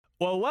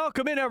Well,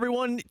 welcome in,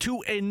 everyone,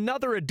 to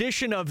another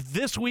edition of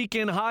This Week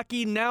in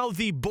Hockey, now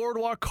the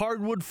Boardwalk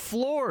Hardwood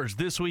Floors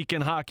This Week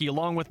in Hockey,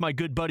 along with my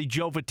good buddy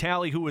Joe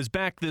Vitale, who is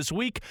back this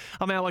week.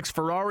 I'm Alex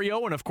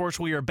Ferrario, and of course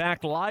we are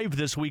back live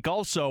this week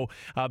also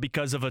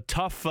because of a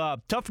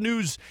tough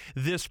news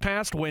this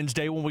past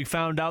Wednesday when we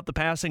found out the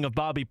passing of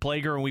Bobby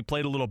Plager, and we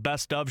played a little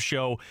best of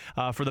show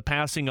for the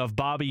passing of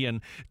Bobby.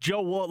 And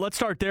Joe, well, let's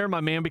start there, my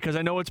man, because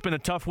I know it's been a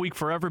tough week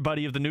for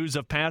everybody of the news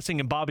of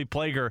passing and Bobby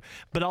Plager,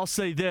 but I'll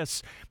say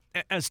this.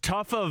 As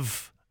tough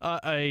of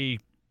a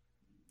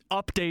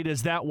update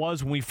as that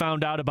was when we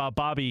found out about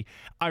Bobby,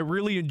 I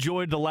really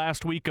enjoyed the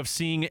last week of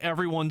seeing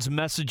everyone's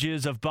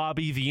messages of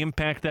Bobby, the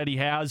impact that he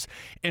has,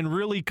 and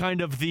really kind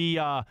of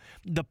the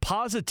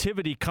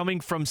positivity coming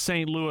from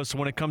St. Louis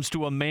when it comes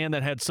to a man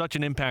that had such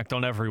an impact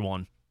on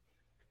everyone.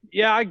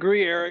 Yeah, I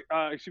agree,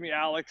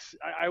 Alex.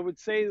 I would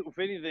say, if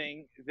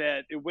anything,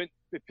 that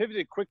it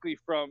pivoted quickly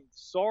from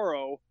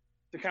sorrow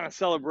to kind of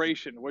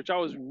celebration, which I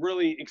was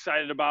really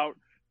excited about,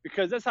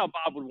 because that's how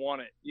Bob would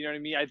want it. You know what I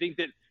mean? I think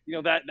that,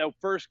 that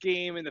first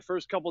game and the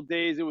first couple of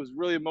days, it was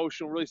really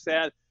emotional, really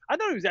sad. I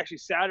thought it was actually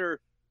sadder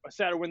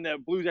when the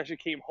Blues actually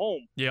came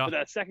home for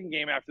that second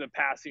game after the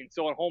passing.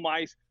 So on home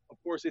ice, of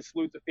course, they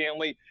salute the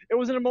family. It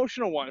was an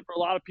emotional one for a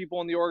lot of people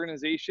in the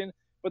organization.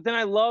 But then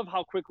I love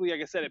how quickly,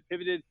 like I said, it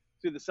pivoted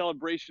to the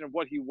celebration of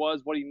what he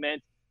was, what he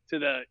meant to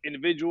the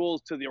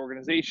individuals, to the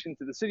organization,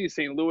 to the city of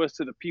St. Louis,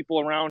 to the people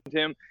around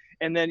him.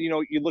 And then,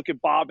 you look at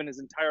Bob in his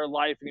entire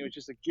life, and he was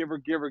just a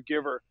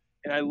giver.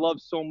 And I love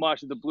so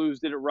much that the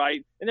Blues did it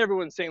right, and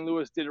everyone in St.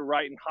 Louis did it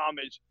right in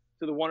homage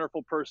to the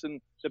wonderful person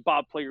that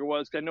Bob Plager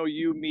was. I know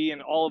you, me,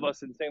 and all of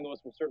us in St. Louis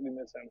will certainly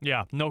miss him.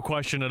 Yeah, no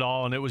question at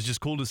all, and it was just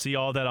cool to see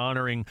all that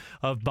honoring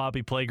of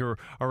Bobby Plager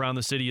around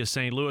the city of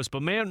St. Louis.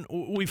 But, man,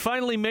 we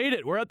finally made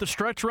it. We're at the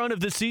stretch run of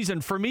this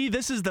season. For me,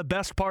 this is the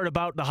best part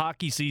about the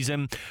hockey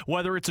season,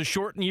 whether it's a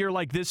shortened year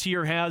like this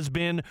year has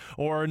been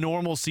or a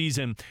normal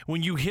season.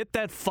 When you hit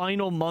that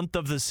final month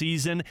of the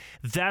season,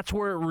 that's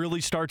where it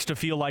really starts to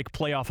feel like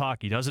playoff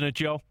hockey, doesn't it,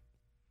 Joe?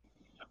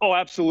 Oh,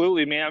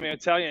 absolutely, man. I mean, I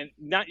tell you,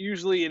 not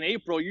usually in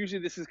April.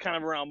 Usually this is kind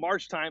of around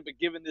March time, but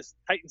given this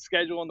tightened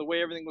schedule and the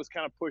way everything was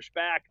kind of pushed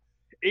back,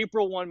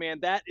 April 1, man,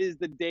 that is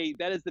the date.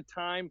 That is the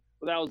time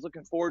that I was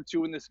looking forward to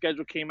when the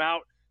schedule came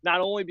out,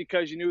 not only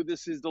because you knew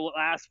this is the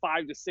last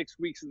 5 to 6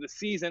 weeks of the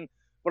season,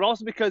 but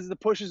also because the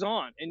push is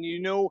on. And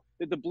you know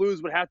that the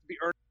Blues would have to be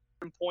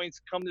earning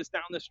points come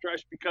down the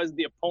stretch because of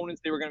the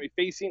opponents they were going to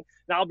be facing.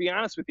 Now, I'll be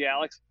honest with you,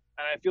 Alex,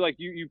 and I feel like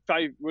you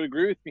probably would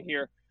agree with me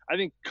here. I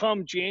think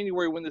come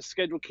January when the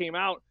schedule came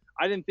out,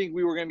 I didn't think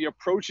we were going to be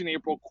approaching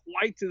April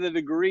quite to the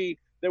degree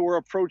that we're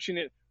approaching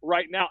it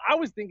right now. I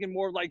was thinking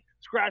more like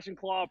scratch and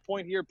claw,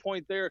 point here,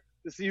 point there,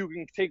 to see who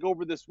can take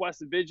over this West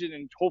Division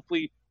and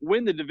hopefully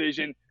win the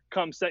division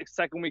come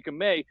second week of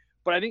May.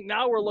 But I think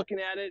now we're looking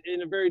at it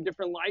in a very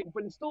different light,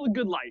 but it's still a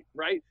good light,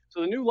 right? So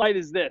the new light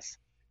is this.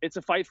 It's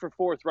a fight for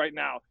fourth right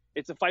now.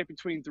 It's a fight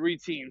between three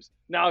teams.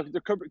 Now, there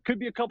could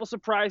be a couple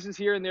surprises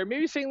here and there.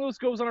 Maybe St. Louis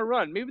goes on a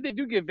run. Maybe they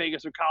do give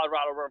Vegas or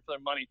Colorado a run for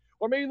their money.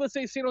 Or maybe, let's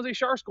say, San Jose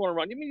Sharks go on a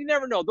run. I mean, you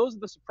never know. Those are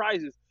the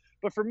surprises.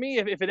 But for me,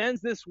 if it ends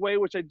this way,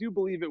 which I do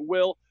believe it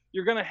will,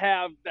 you're going to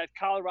have that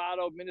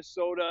Colorado,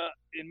 Minnesota,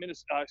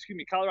 Vegas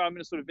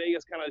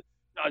kind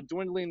of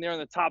dwindling there in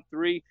the top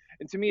three.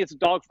 And to me, it's a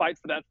dogfight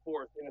for that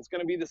fourth. And it's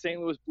going to be the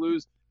St. Louis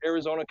Blues,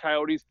 Arizona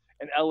Coyotes,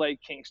 and LA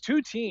Kings. Two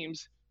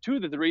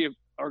of the three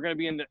are going to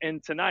be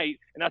in tonight,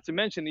 and not to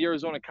mention the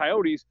Arizona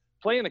Coyotes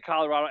playing the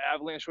Colorado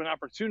Avalanche for an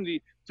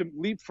opportunity to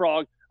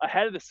leapfrog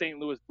ahead of the St.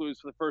 Louis Blues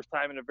for the first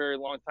time in a very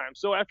long time.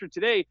 So after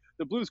today,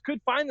 the Blues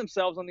could find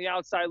themselves on the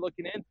outside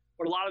looking in,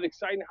 but a lot of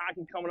exciting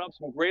hockey coming up,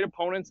 some great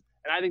opponents,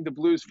 and I think the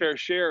Blues fare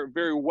share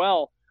very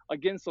well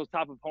against those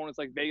top opponents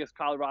like Vegas,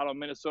 Colorado,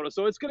 Minnesota.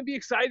 So it's going to be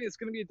exciting. It's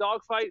going to be a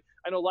dogfight.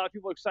 I know a lot of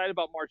people are excited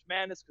about March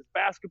Madness because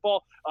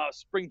basketball,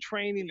 spring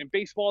training, and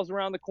baseball is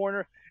around the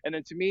corner. And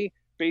then to me,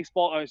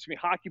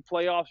 hockey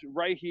playoffs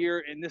right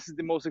here, and this is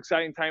the most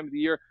exciting time of the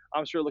year.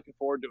 I'm sure looking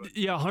forward to it.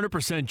 Yeah,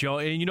 100%, Joe.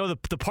 And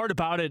the part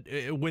about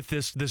it with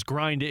this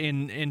grind,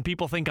 and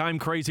people think I'm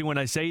crazy when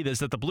I say this,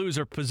 that the Blues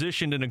are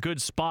positioned in a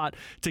good spot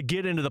to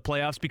get into the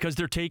playoffs because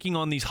they're taking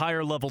on these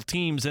higher level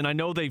teams. And I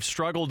know they've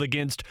struggled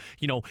against,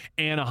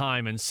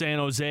 Anaheim and San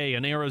Jose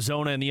and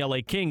Arizona and the LA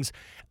Kings.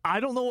 I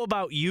don't know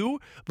about you,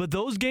 but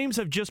those games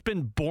have just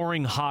been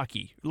boring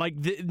hockey. Like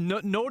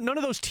none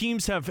of those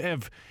teams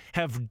have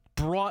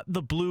brought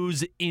the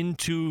Blues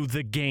into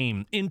the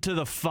game, into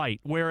the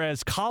fight.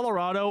 Whereas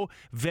Colorado,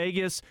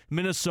 Vegas,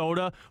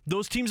 Minnesota,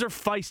 those teams are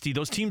feisty.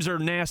 Those teams are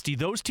nasty.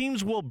 Those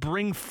teams will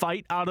bring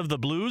fight out of the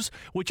Blues,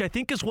 which I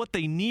think is what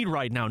they need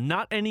right now.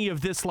 Not any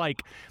of this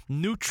like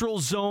neutral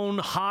zone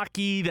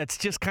hockey that's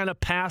just kind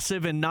of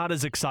passive and not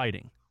as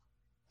exciting.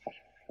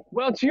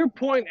 Well, to your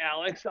point,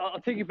 Alex, I'll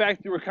take you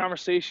back through a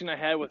conversation I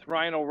had with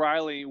Ryan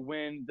O'Reilly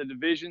when the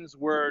divisions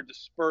were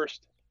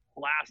dispersed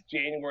last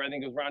January. I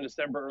think it was around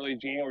December, early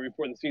January,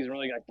 before the season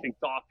really got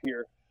kicked off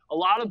here. A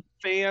lot of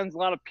fans, a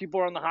lot of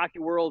people around the hockey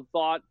world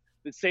thought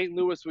that St.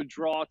 Louis would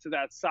draw to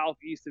that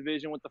Southeast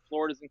division with the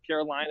Floridas and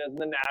Carolinas and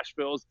the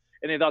Nashvilles,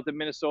 and they thought that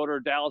Minnesota or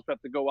Dallas would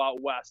have to go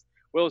out west.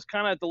 Well, it was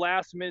kind of at the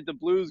last minute the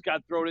Blues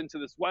got thrown into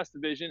this West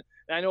division,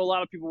 and I know a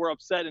lot of people were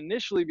upset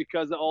initially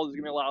because there's going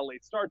to be a lot of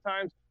late start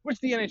times, which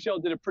the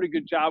NHL did a pretty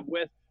good job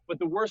with. But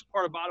the worst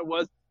part about it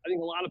was I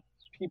think a lot of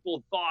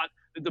people thought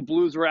that the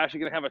Blues were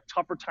actually going to have a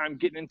tougher time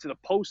getting into the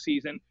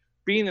postseason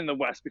being in the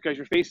West because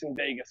you're facing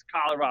Vegas,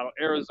 Colorado,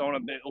 Arizona,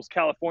 those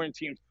California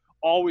teams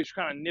always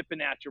kind of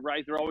nipping at you,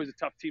 right? They're always a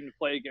tough team to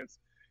play against.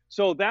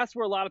 So that's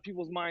where a lot of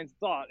people's minds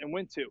thought and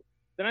went to.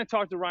 Then I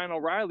talked to Ryan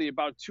O'Reilly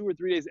about 2 or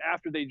 3 days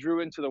after they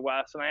drew into the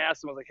West, and I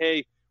asked him, I was like,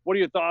 hey, what are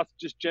your thoughts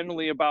just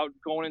generally about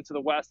going into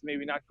the West,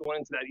 maybe not going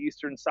into that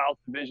Eastern South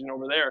division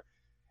over there?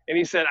 And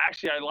he said,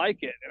 actually, I like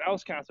it. And I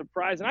was kind of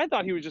surprised. And I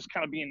thought he was just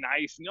kind of being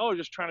nice,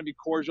 just trying to be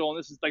cordial. And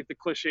this is like the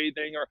cliche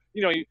thing, or,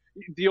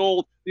 the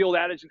old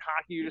adage in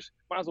hockey, you just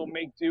might as well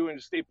make do and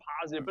just stay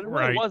positive. But it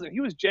really wasn't. He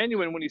was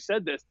genuine when he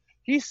said this.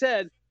 He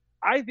said,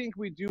 I think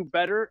we do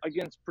better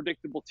against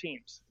predictable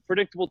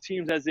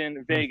teams as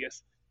in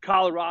Vegas,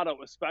 Colorado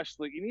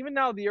especially, and even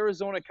now the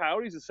Arizona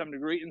Coyotes to some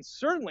degree, and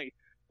certainly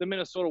the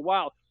Minnesota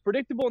Wild.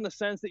 Predictable in the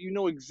sense that you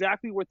know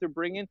exactly what they're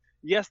bringing.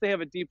 Yes, they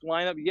have a deep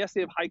lineup. Yes,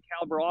 they have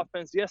high-caliber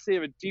offense. Yes, they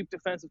have a deep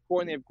defensive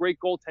core, and they have great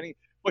goaltending.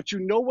 But you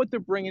know what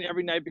they're bringing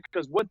every night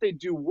because what they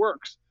do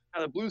works.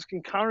 Now, the Blues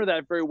can counter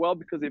that very well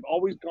because they've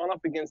always gone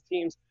up against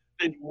teams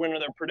that, when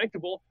they're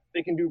predictable,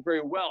 they can do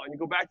very well. And you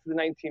go back to the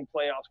 19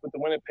 playoffs with the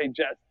Winnipeg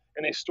Jets,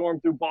 and they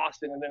stormed through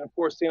Boston, and then, of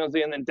course, San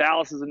Jose, and then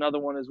Dallas is another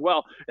one as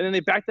well. And then they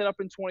backed that up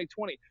in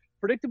 2020.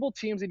 Predictable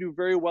teams they do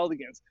very well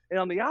against. And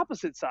on the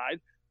opposite side,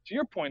 to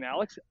your point,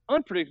 Alex,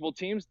 unpredictable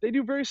teams they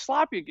do very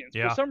sloppy against.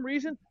 Yeah. For some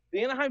reason,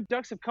 the Anaheim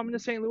Ducks have come into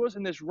St. Louis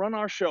and just run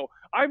our show.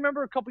 I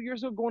remember a couple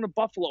years ago going to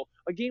Buffalo,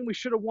 a game we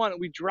should have won, and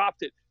we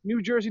dropped it.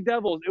 New Jersey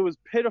Devils, it was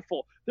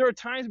pitiful. There are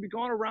times we've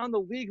gone around the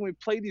league and we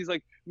played these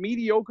like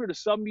mediocre to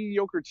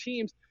sub-mediocre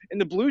teams,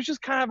 and the Blues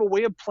just kind of have a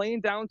way of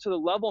playing down to the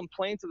level and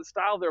playing to the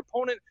style of their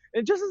opponent,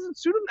 and it just doesn't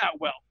suit them that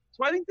well.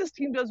 So I think this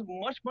team does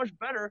much, much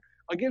better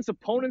against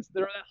opponents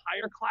that are at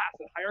higher class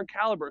and higher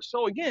caliber.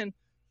 So again,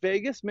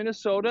 Vegas,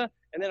 Minnesota,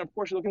 and then, of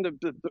course, you're looking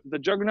at the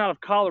juggernaut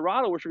of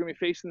Colorado, which we're going to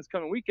be facing this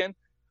coming weekend.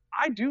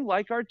 I do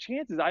like our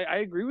chances. I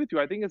agree with you.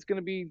 I think it's going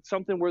to be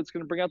something where it's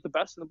going to bring out the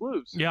best in the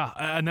Blues. Yeah,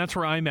 and that's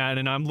where I'm at,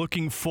 and I'm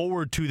looking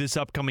forward to this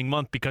upcoming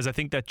month because I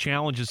think that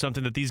challenge is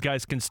something that these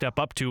guys can step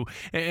up to.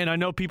 And I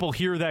know people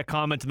hear that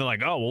comment and they're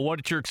like, oh, well,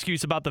 what's your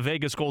excuse about the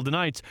Vegas Golden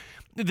Knights?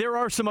 There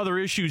are some other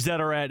issues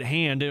that are at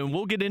hand, and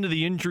we'll get into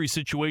the injury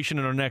situation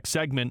in our next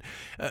segment.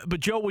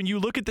 But, Joe, when you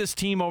look at this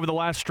team over the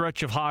last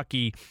stretch of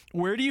hockey,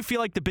 where do you feel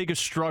like the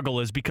biggest struggle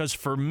is? Because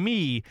for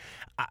me,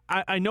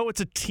 I know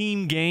it's a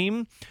team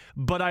game,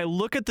 but I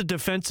look at the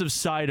defensive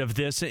side of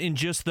this and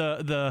just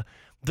the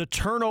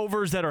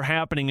turnovers that are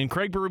happening. And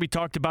Craig Berube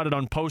talked about it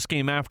on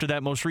postgame after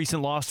that most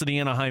recent loss to the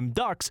Anaheim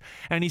Ducks.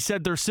 And he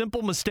said they're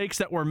simple mistakes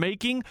that we're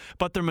making,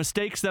 but they're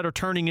mistakes that are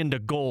turning into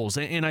goals.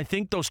 And I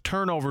think those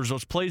turnovers,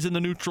 those plays in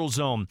the neutral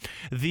zone,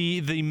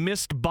 the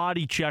missed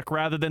body check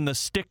rather than the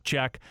stick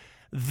check,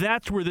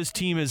 that's where this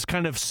team is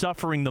kind of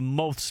suffering the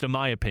most, in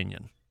my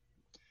opinion.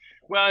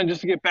 Well, and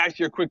just to get back to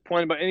your quick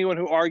point about anyone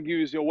who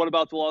argues, what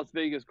about the Las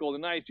Vegas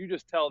Golden Knights? You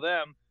just tell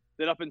them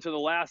that up until the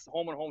last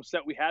home-and-home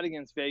set we had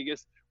against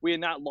Vegas, we had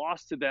not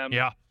lost to them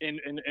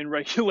in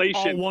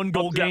regulation. All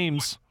one-goal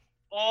games.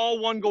 All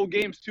one-goal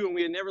games, too, and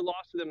we had never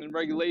lost to them in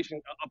regulation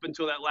up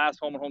until that last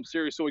home-and-home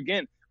series. So,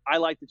 again, I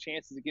like the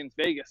chances against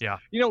Vegas. Yeah.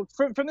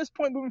 From this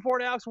point moving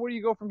forward, Alex, where do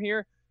you go from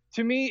here?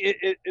 To me,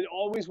 it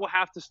always will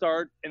have to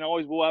start and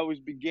will always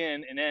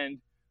begin and end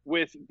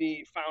with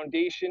the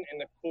foundation and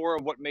the core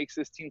of what makes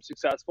this team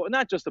successful. And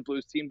not just the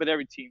Blues team, but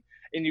every team.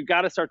 And you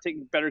got to start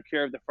taking better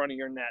care of the front of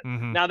your net.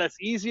 Mm-hmm. Now, that's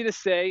easy to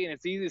say, and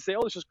it's easy to say,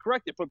 let's just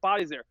correct it, put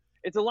bodies there.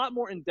 It's a lot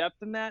more in-depth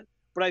than that.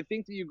 But I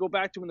think that you go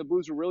back to when the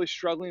Blues were really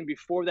struggling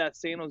before that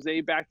San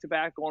Jose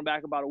back-to-back, going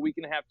back about a week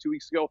and a half, 2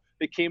 weeks ago.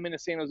 They came into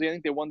San Jose. I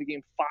think they won the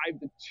game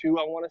 5-2,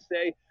 I want to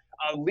say.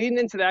 Leading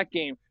into that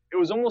game, it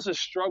was almost a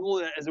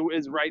struggle as it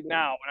is right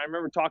now. And I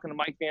remember talking to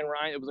Mike Van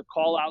Ryn. It was a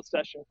call-out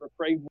session for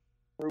Craig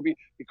Berube.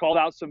 He called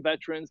out some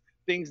veterans.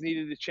 Things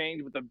needed to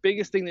change. But the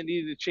biggest thing that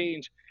needed to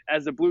change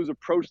as the Blues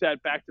approached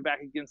that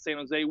back-to-back against San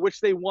Jose,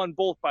 which they won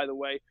both, by the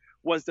way,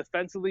 was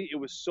defensively it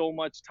was so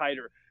much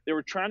tighter. They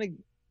were trying to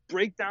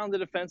break down the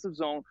defensive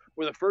zone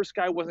where the first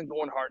guy wasn't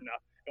going hard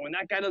enough. And when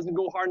that guy doesn't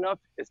go hard enough,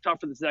 it's tough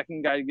for the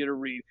second guy to get a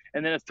read.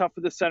 And then it's tough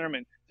for the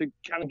centerman to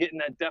kind of get in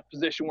that depth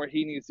position where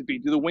he needs to be.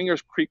 Do the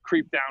wingers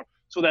creep down?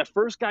 So that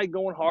first guy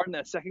going hard and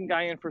that second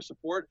guy in for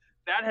support,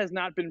 that has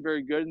not been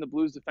very good in the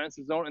Blues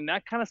defensive zone, and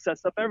that kind of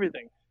sets up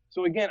everything.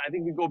 So, again, I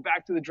think we go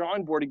back to the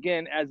drawing board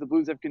again as the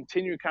Blues have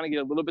continued to kind of get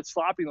a little bit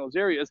sloppy in those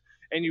areas,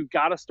 and you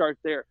got to start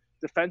there.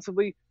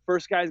 Defensively,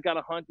 first guy's got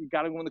to hunt. You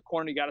got to go in the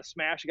corner. You got to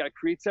smash. You got to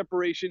create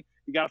separation.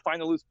 You got to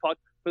find a loose puck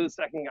for the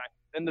second guy.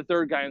 Then the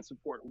third guy in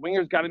support.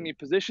 Wingers got to be in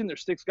position. Their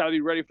sticks got to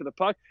be ready for the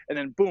puck. And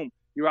then, boom,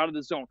 you're out of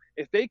the zone.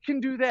 If they can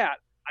do that,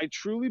 I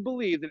truly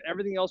believe that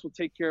everything else will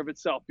take care of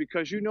itself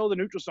because the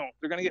neutral zone,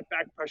 they're going to get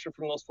back pressure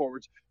from those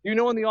forwards. In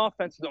the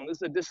offensive zone, this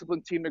is a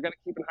disciplined team. They're going to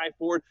keep an high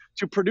forward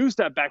to produce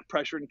that back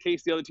pressure in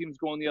case the other team's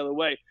going the other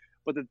way.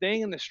 But the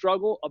thing and the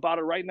struggle about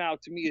it right now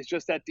to me is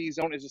just that D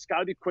zone is just got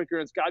to be quicker.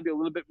 It's got to be a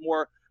little bit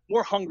more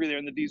hungry there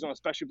in the D zone,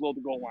 especially below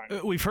the goal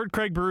line. We've heard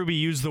Craig Berube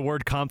use the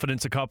word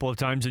confidence a couple of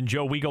times. And,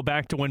 Joe, we go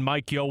back to when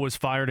Mike Yeo was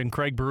fired in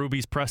Craig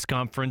Berube's press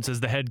conference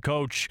as the head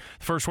coach.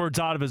 The first words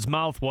out of his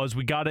mouth was,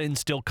 we got to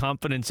instill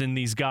confidence in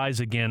these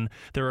guys again.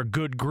 They're a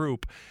good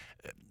group.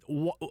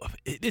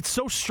 It's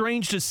so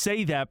strange to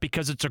say that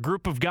because it's a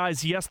group of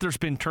guys. Yes, there's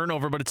been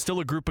turnover, but it's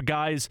still a group of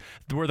guys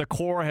where the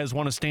core has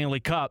won a Stanley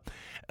Cup.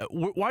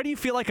 Why do you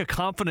feel like a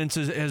confidence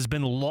has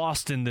been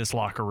lost in this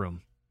locker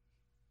room?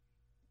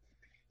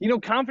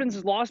 Confidence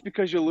is lost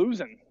because you're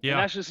losing. Yeah.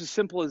 And that's just as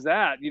simple as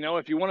that.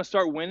 If you want to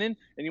start winning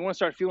and you want to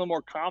start feeling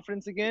more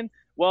confidence again,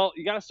 well,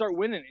 you got to start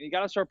winning and you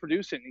got to start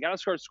producing. You got to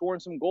start scoring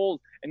some goals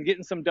and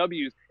getting some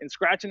W's and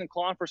scratching and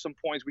clawing for some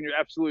points when you're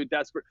absolutely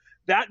desperate.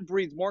 That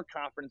breeds more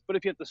confidence. But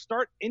if you have to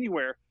start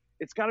anywhere,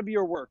 it's got to be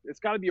your work. It's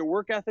got to be your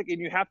work ethic, and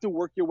you have to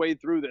work your way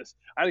through this.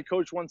 I had a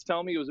coach once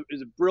tell me, it was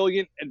a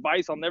brilliant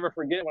advice. I'll never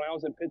forget it when I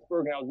was in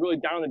Pittsburgh and I was really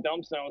down in the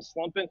dumps and I was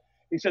slumping.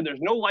 He said,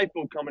 "There's no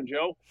lifeboat coming,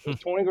 Joe." It was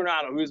Tony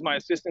Granado, who was my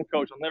assistant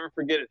coach. I'll never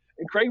forget it.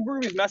 And Craig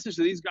Berube's message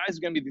to these guys is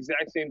going to be the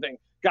exact same thing.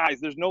 Guys,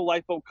 there's no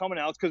lifeboat coming,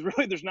 Alex, because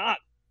really there's not.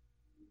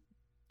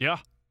 Yeah.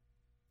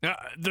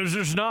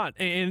 There's not.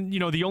 And,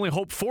 the only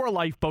hope for a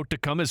lifeboat to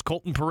come is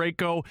Colton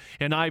Parayko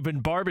and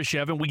Ivan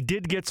Barbashev. And we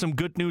did get some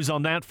good news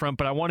on that front,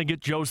 but I want to get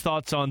Joe's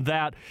thoughts on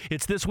that.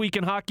 It's This Week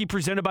in Hockey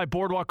presented by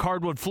Boardwalk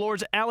Hardwood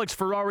Floors. Alex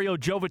Ferrario,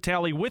 Joe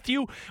Vitale with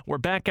you. We're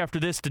back after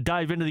this to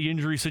dive into the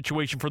injury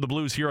situation for the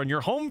Blues here on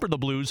your home for the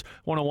Blues,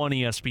 101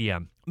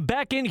 ESPN.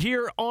 Back in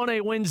here on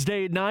a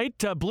Wednesday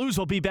night. Blues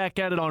will be back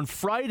at it on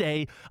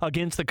Friday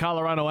against the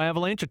Colorado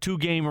Avalanche, a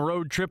 2-game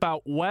road trip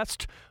out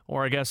west,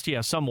 or I guess,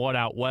 somewhat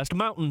out west.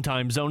 Mountain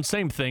time zone,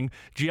 same thing.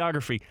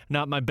 Geography,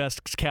 not my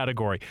best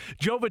category.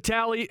 Joe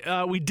Vitale,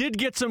 we did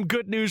get some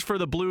good news for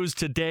the Blues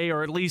today,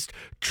 or at least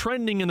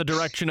trending in the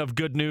direction of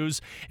good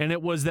news, and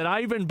it was that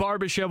Ivan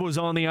Barbashev was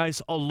on the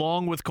ice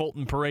along with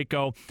Colton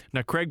Parayko.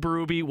 Now, Craig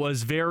Berube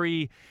was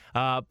very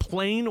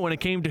plain when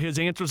it came to his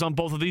answers on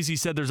both of these. He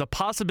said there's a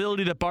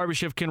possibility that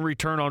Barbashev can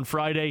return on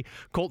Friday.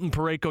 Colton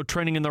Parayko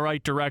trending in the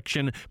right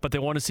direction, but they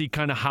want to see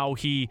kind of how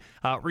he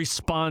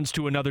responds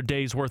to another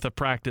day's worth of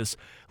practice.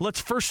 Let's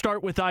first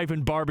start with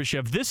Ivan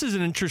Barbashev. This is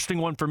an interesting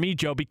one for me,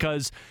 Joe,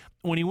 because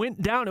when he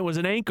went down, it was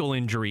an ankle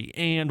injury.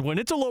 And when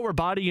it's a lower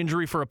body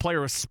injury for a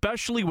player,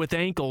 especially with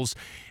ankles,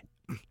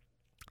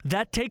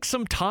 that takes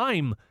some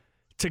time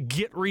to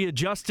get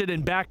readjusted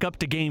and back up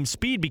to game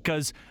speed,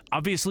 because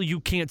obviously you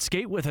can't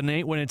skate with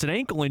when it's an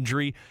ankle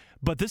injury.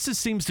 But this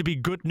seems to be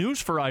good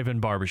news for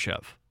Ivan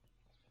Barbashev.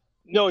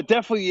 No, it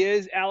definitely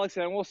is, Alex.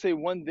 And I will say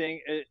one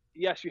thing.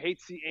 Yes, you hate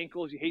to see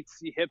ankles. You hate to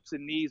see hips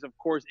and knees, of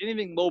course.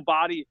 Anything low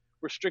body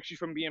restricts you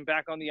from being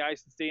back on the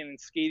ice and staying in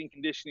skating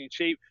conditioning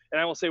shape.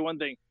 And I will say one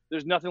thing.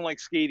 There's nothing like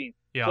skating.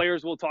 Yeah.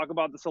 Players will talk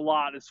about this a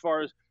lot as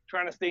far as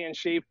trying to stay in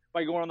shape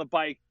by going on the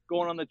bike,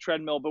 going on the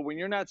treadmill. But when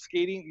you're not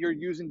skating, you're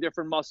using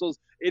different muscles.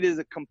 It is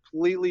a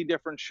completely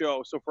different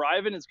show. So for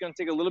Ivan, it's going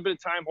to take a little bit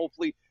of time,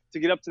 hopefully, to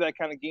get up to that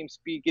kind of game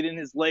speed, get in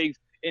his legs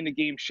into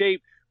game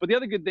shape. But the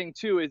other good thing,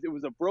 too, is it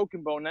was a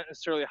broken bone, not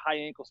necessarily a high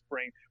ankle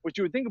sprain, which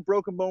you would think a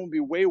broken bone would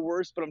be way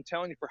worse. But I'm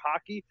telling you, for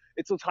hockey,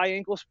 it's those high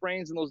ankle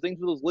sprains and those things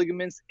with those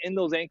ligaments in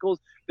those ankles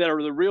that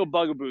are the real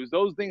bugaboos.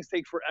 Those things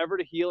take forever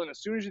to heal. And as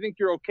soon as you think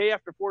you're okay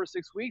after 4 to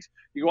 6 weeks,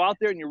 you go out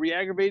there and you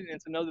re-aggravate it, and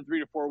it's another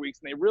 3 to 4 weeks.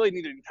 And they really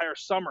need an entire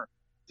summer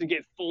to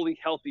get fully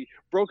healthy.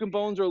 Broken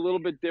bones are a little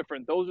bit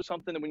different. Those are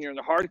something that when you're in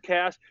the hard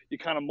cast, you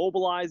kind of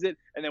mobilize it.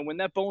 And then when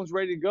that bone's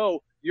ready to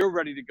go, you're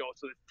ready to go.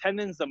 So the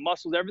tendons, the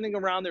muscles, everything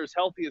around there is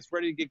healthy. It's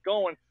ready to get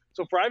going.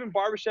 So for Ivan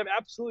Barbashev,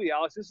 absolutely,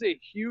 Alex, this is a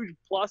huge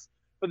plus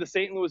for the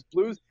St. Louis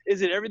Blues.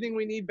 Is it everything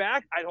we need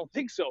back? I don't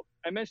think so.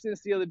 I mentioned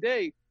this the other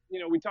day.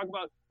 We talk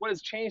about what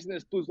has changed in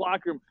this Blues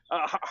locker room.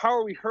 How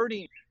are we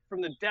hurting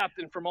from the depth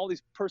and from all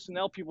these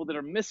personnel people that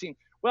are missing?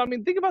 Well, I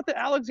mean, think about the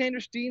Alexander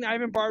Steen,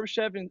 Ivan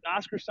Barbashev, and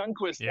Oscar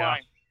Sundqvist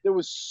line. That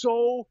was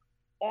so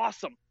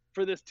awesome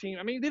for this team.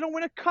 I mean, they don't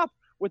win a cup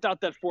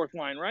without that fourth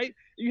line, right?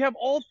 You have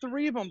all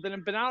three of them that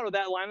have been out of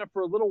that lineup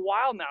for a little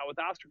while now, with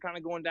Oscar kind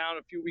of going down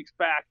a few weeks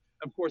back.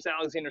 Of course,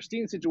 Alexander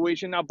Steen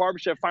situation. Now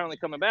Barbashev finally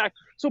coming back.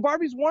 So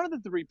Barbie's one of the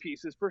three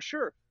pieces for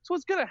sure. So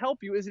it's going to help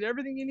you. Is it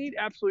everything you need?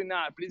 Absolutely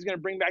not. But he's going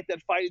to bring back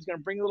that fight. He's going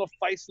to bring a little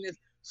feistiness,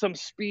 some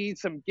speed,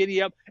 some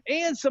giddy up,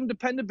 and some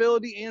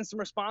dependability and some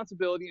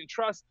responsibility and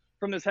trust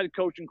from this head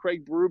coach and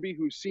Craig Berube,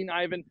 who's seen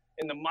Ivan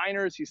in the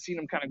minors. He's seen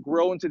him kind of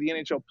grow into the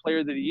NHL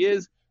player that he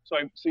is. So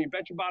you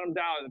bet your bottom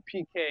dollar,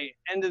 the PK,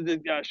 end of the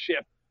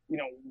shift,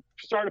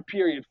 start a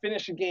period,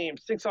 finish a game,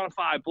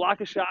 6-on-5, block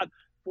a shot,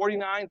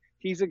 49.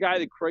 He's a guy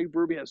that Craig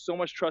Berube has so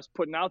much trust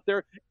putting out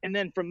there. And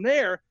then from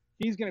there,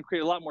 he's going to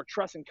create a lot more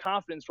trust and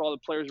confidence for all the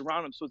players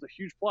around him. So it's a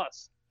huge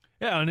plus.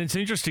 Yeah, and it's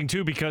interesting,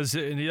 too, because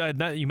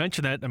you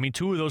mentioned that. I mean,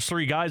 two of those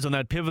three guys on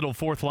that pivotal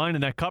fourth line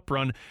in that cup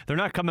run, they're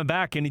not coming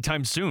back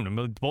anytime soon. I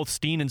mean, both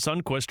Steen and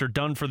Sundqvist are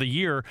done for the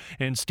year,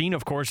 and Steen,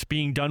 of course,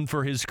 being done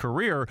for his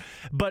career.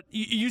 But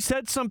you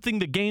said something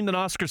the game that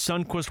Oscar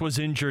Sundqvist was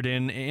injured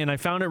in, and I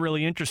found it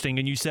really interesting,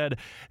 and you said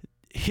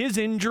his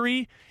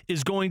injury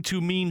is going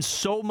to mean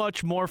so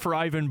much more for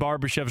Ivan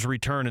Barbashev's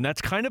return, and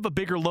that's kind of a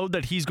bigger load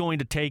that he's going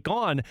to take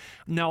on.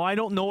 Now, I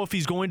don't know if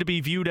he's going to be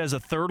viewed as a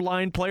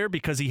third-line player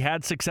because he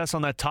had success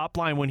on that top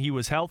line when he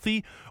was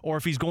healthy, or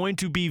if he's going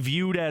to be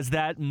viewed as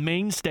that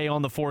mainstay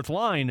on the fourth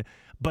line.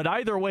 But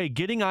either way,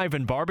 getting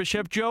Ivan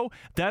Barbashev, Joe,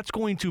 that's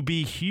going to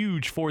be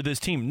huge for this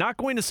team. Not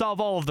going to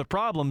solve all of the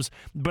problems,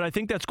 but I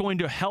think that's going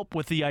to help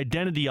with the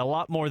identity a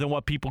lot more than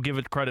what people give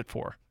it credit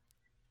for.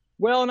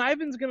 Well, and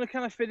Ivan's going to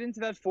kind of fit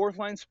into that fourth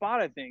line spot,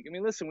 I think. I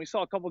mean, listen, we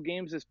saw a couple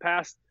games this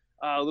past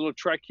little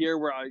trek here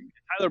where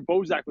Tyler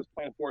Bozak was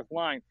playing fourth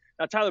line.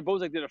 Now, Tyler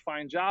Bozak did a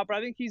fine job, but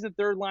I think he's a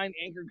third line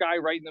anchor guy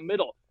right in the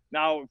middle.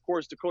 Now, of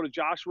course, Dakota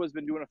Joshua has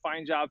been doing a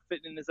fine job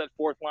fitting in as that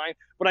fourth line.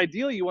 But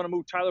ideally, you want to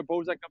move Tyler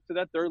Bozak up to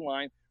that third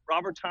line.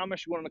 Robert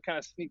Thomas, you want him to kind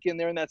of sneak in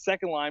there in that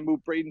second line,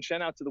 move Braden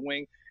Shen out to the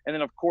wing. And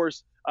then, of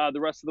course,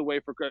 the rest of the way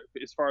for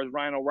as far as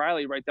Ryan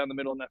O'Reilly right down the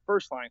middle in that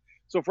first line.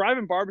 So for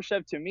Ivan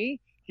Barbashev, to me,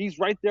 he's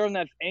right there in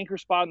that anchor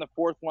spot in the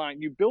fourth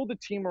line. You build a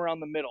team around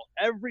the middle.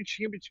 Every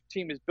championship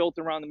team is built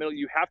around the middle.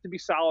 You have to be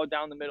solid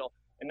down the middle.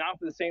 And now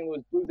for the St.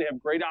 Louis Blues, they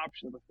have great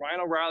options with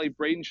Ryan O'Reilly,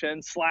 Braden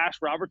Shen,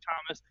 / Robert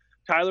Thomas,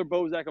 Tyler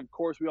Bozak, of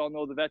course, we all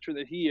know the veteran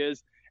that he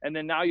is. And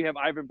then now you have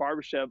Ivan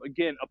Barbashev,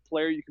 again, a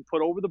player you can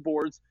put over the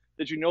boards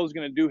that you know is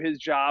going to do his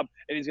job,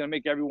 and he's going to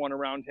make everyone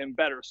around him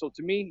better. So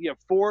to me, you have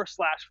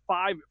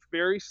 4/5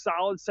 very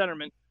solid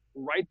centermen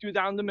right through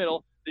down the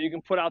middle that you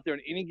can put out there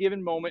in any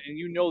given moment, and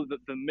you know that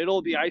the middle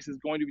of the ice is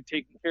going to be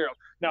taken care of.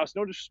 Now, it's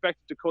no disrespect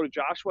to Dakota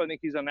Joshua. I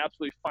think he's done an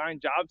absolutely fine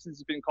job since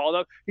he's been called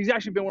up. He's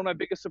actually been one of my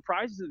biggest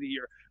surprises of the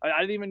year.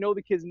 I didn't even know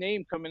the kid's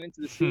name coming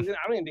into the season.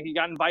 I don't even think he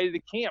got invited to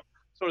camp.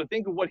 So to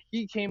think of what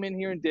he came in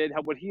here and did,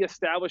 what he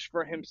established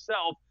for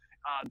himself,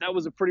 that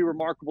was a pretty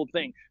remarkable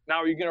thing. Now,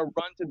 are you going to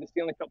run to the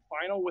Stanley Cup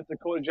final with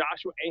Dakota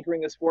Joshua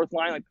anchoring this fourth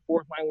line, like the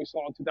fourth line we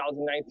saw in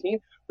 2019?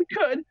 We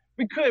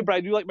could, but I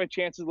do like my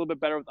chances a little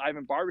bit better with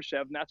Ivan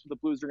Barbashev, and that's what the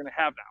Blues are going to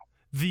have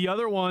now. The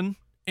other one,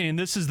 and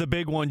this is the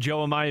big one,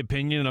 Joe, in my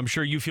opinion, and I'm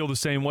sure you feel the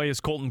same way, is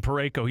Colton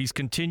Parayko. He's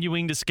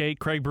continuing to skate.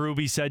 Craig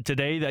Berube said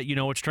today that,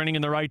 it's trending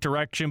in the right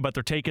direction, but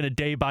they're taking it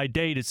day by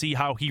day to see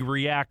how he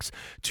reacts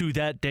to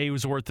that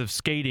day's worth of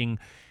skating.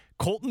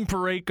 Colton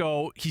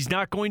Parayko, he's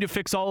not going to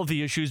fix all of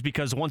the issues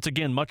because, once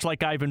again, much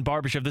like Ivan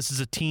Barbashev, this is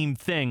a team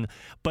thing.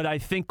 But I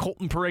think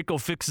Colton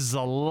Parayko fixes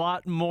a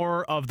lot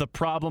more of the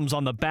problems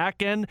on the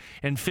back end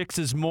and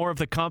fixes more of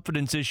the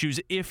confidence issues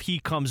if he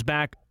comes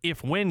back,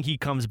 when he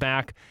comes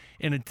back.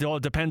 And it all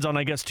depends on,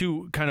 I guess,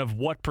 too, kind of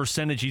what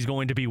percentage he's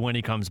going to be when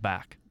he comes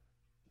back.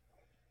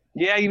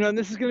 Yeah, and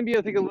this is going to be,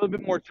 I think, a little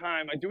bit more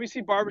time. Do we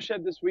see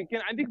Barbashev this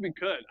weekend? I think we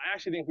could. I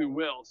actually think we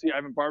will see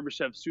Ivan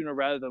Barbashev sooner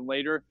rather than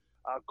later.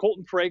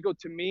 Colton Parayko,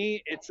 to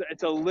me, it's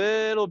a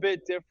little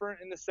bit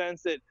different in the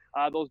sense that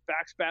those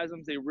back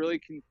spasms, they really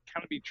can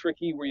kind of be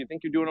tricky where you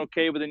think you're doing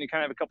okay, but then you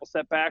kind of have a couple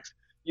setbacks.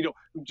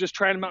 Just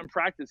trying them out in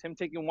practice, him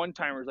taking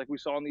one-timers like we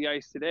saw on the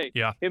ice today.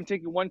 Yeah. Him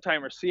taking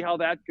one-timers, see how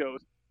that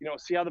goes.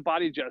 See how the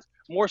body adjusts.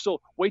 More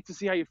so, wait to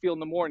see how you feel in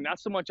the morning. Not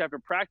so much after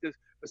practice,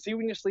 but see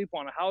when you sleep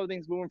on it. How are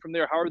things moving from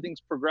there? How are things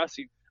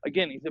progressing?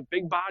 Again, he's a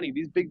big body.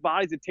 These big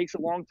bodies, it takes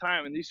a long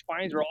time, and these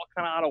spines are all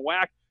kind of out of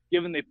whack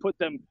given they put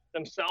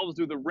themselves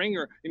through the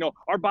ringer.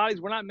 Our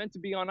bodies were not meant to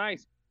be on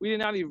ice. We did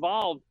not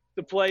evolve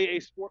to play a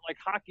sport like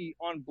hockey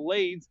on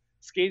blades,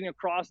 skating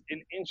across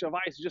an inch of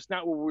ice. It's just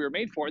not what we were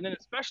made for. And then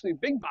especially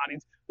big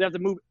bodies, they have to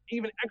move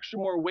even extra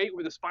more weight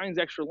where the spine's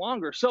extra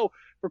longer. So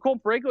for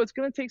Colton Parayko, it's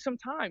going to take some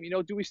time.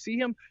 Do we see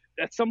him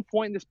at some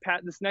point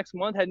this next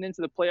month heading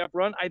into the playoff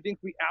run? I think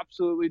we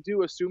absolutely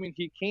do, assuming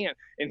he can.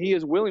 And he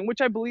is willing,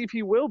 which I believe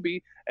he will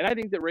be. And I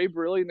think that Ray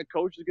Barilli and the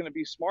coach is going to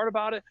be smart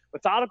about it,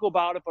 methodical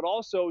about it, but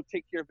also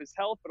take care of his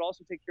health, but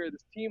also take care of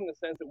this team in the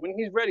sense that when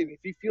he's ready, if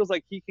he feels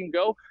like he can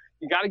go,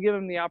 you got to give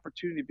him the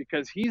opportunity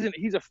because he's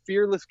a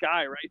fearless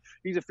guy, right?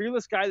 He's a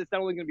fearless guy that's not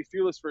only going to be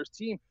fearless for his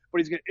team, but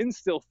he's going to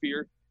instill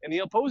fear in the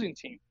opposing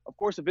team. Of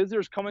course, the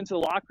visitors come into the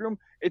locker room.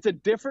 It's a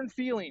different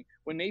feeling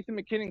when Nathan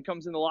MacKinnon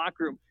comes in the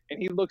locker room and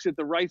he looks at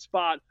the right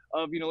spot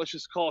of, let's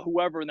just call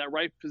whoever in that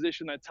right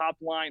position, that top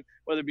line,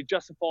 whether it be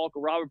Justin Falk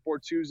or Robert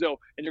Bortuzzo,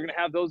 and you're going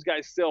to have those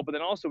guys still. But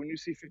then also when you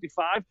see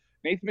 55,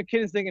 Nathan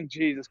MacKinnon's thinking,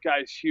 geez, this guy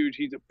is huge.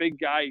 He's a big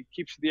guy. He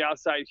keeps to the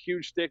outside,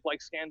 huge stick like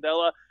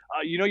Scandella.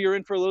 You're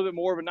in for a little bit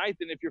more of a night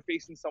than if you're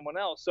facing someone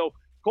else. So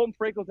Colton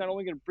Parayko is not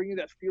only going to bring you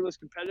that fearless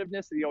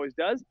competitiveness that he always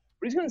does,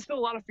 but he's going to instill a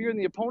lot of fear in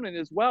the opponent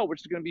as well,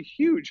 which is going to be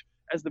huge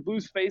as the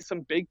Blues face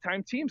some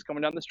big-time teams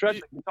coming down the stretch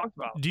like we talked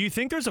about. Do you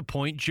think there's a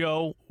point,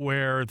 Joe,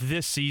 where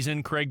this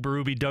season Craig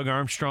Berube, Doug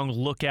Armstrong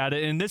look at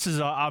it, and this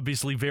is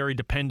obviously very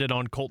dependent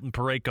on Colton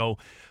Parayko,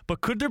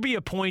 but could there be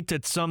a point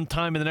at some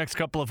time in the next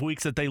couple of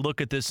weeks that they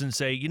look at this and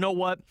say, you know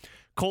what,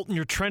 Colton,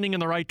 you're trending in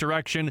the right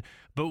direction,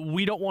 but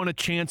we don't want a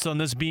chance on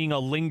this being a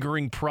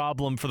lingering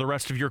problem for the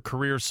rest of your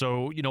career.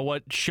 So, you know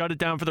what? Shut it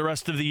down for the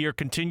rest of the year.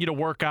 Continue to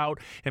work out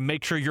and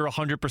make sure you're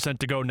 100%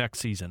 to go next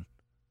season.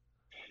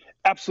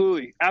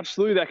 Absolutely.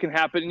 Absolutely, that can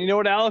happen. And you know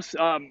what, Alex?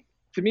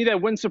 To me,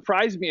 that wouldn't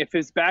surprise me if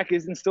his back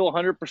isn't still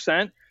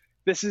 100%.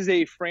 This is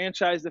a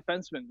franchise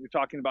defenseman we're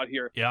talking about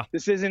here. Yeah.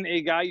 This isn't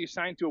a guy you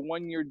signed to a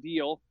one-year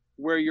deal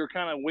where you're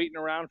kind of waiting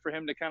around for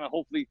him to kind of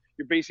hopefully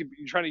you're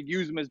trying to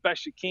use him as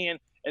best you can.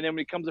 And then when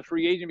he becomes a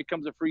free agent,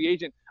 becomes a free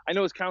agent. I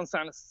know it's kind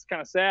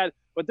of sad,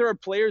 but there are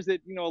players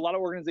that, you know, a lot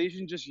of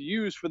organizations just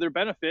use for their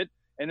benefit.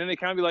 And then they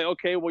kind of be like,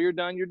 okay, well, you're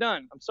done. You're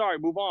done. I'm sorry,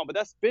 move on. But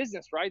that's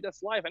business, right?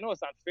 That's life. I know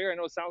it's not fair. I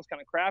know it sounds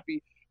kind of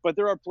crappy, but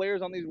there are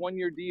players on these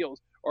one-year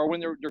deals or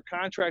when their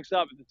contract's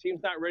up, if the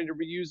team's not ready to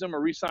reuse them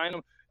or re-sign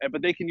them,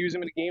 but they can use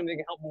them in a game, they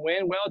can help them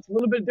win. Well, it's a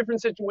little bit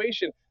different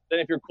situation than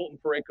if you're Colton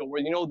Parayko,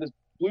 where, you know, this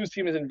Blues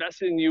team has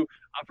invested in you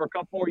for a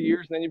couple more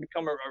years, and then you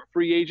become a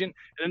free agent.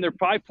 And then they're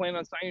probably planning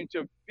on signing you to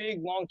a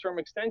big long-term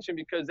extension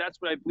because that's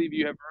what I believe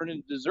you have earned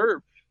and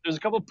deserved. There's a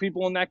couple of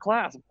people in that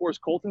class. Of course,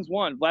 Colton's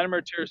one.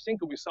 Vladimir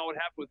Tarasenko, we saw what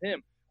happened with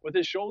him. With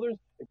his shoulders,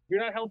 if you're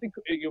not healthy,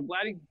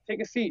 Vladdy,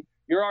 take a seat.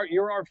 You're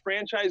our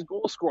franchise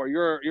goal scorer.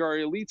 You're our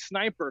elite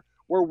sniper.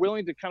 We're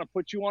willing to kind of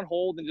put you on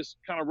hold and just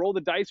kind of roll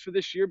the dice for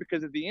this year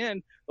because at the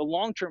end, the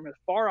long term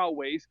far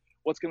outweighs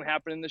what's going to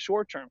happen in the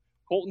short term.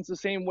 Colton's the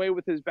same way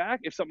with his back.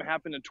 If something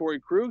happened to Torrey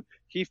Krug,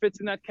 he fits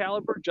in that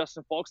caliber.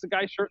 Justin Falk's the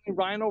guy, certainly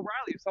Ryan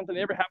O'Reilly. If something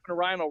ever happened to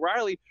Ryan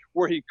O'Reilly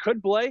where he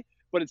could play,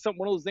 but it's one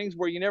of those things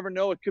where you never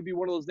know. It could be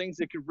one of those things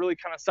that could really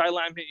kind of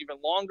sideline him even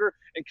longer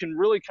and can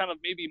really kind of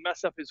maybe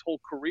mess up his whole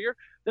career.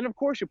 Then, of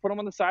course, you put him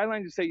on the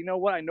sideline and say, you know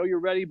what, I know you're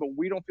ready, but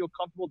we don't feel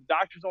comfortable. The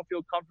doctors don't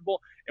feel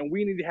comfortable, and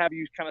we need to have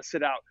you kind of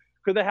sit out.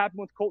 Could that happen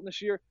with Colton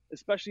this year,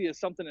 especially as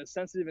something as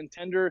sensitive and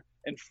tender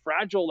and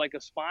fragile like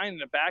a spine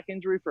and a back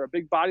injury for a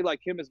big body like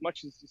him as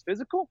much as he's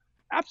physical?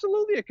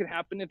 Absolutely, it can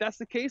happen. If that's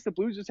the case, the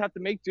Blues just have to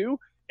make do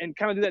and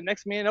kind of do that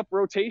next man up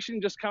rotation,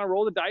 just kind of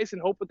roll the dice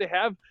and hope what they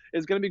have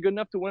is going to be good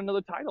enough to win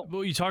another title.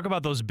 Well, you talk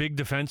about those big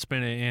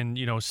defensemen and,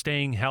 you know,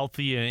 staying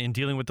healthy and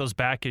dealing with those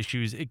back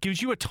issues. It gives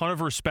you a ton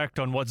of respect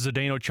on what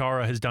Zdeno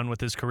Chara has done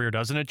with his career,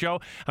 doesn't it, Joe?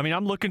 I mean,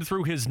 I'm looking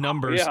through his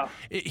numbers. Oh,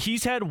 yeah.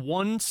 He's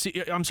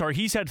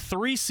had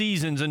 3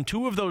 seasons, and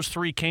 2 of those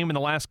 3 came in the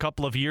last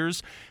couple of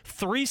years.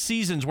 3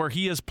 seasons where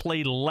he has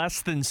played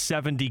less than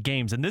 70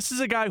 games. And this is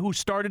a guy who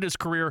started his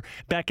career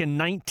back in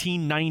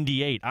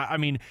 1998. I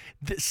mean,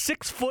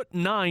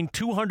 6'9",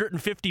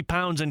 250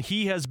 pounds, and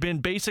he has been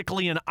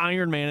basically an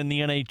Iron Man in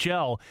the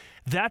NHL.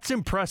 That's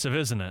impressive,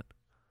 isn't it?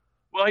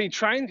 Well, he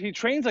trains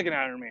like an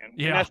Iron Man.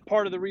 Yeah. And that's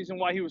part of the reason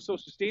why he was so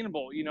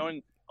sustainable, you know,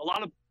 and a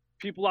lot of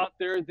people out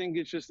there think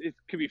it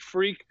could be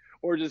freak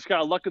or just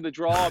kind of luck of the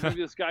draw.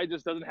 Maybe this guy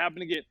just doesn't happen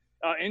to get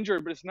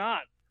injured, but it's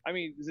not. I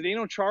mean,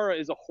 Zdeno Chara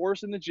is a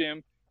horse in the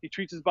gym. He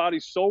treats his body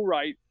so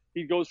right.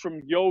 He goes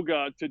from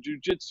yoga to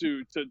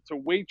jujitsu to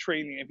weight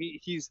training. And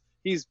he's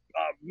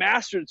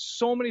mastered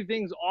so many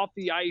things off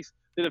the ice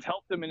that have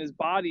helped him in his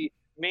body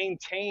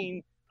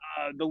maintain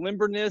the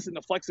limberness and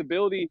the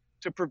flexibility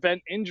to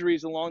prevent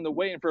injuries along the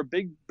way. And for a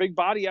big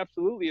body,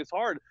 absolutely, it's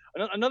hard.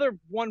 Another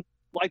one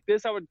like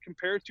this I would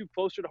compare it to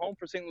closer to home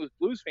for St. Louis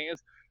Blues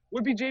fans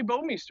would be Jay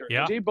Bouwmeester.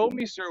 Yeah. Jay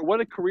Bouwmeester, what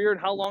a career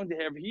and how long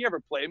have he ever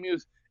played? I mean, it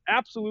was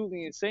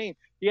absolutely insane.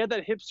 He had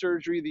that hip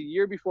surgery the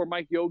year before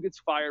Mike Yeo gets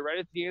fired, right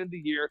at the end of the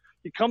year.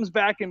 He comes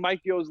back in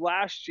Mike Yeo's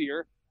last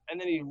year, and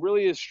then he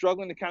really is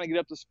struggling to kind of get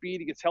up to speed.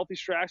 He gets healthy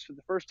scratch for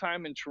the first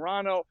time in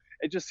Toronto.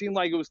 It just seemed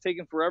like it was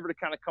taking forever to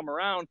kind of come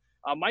around.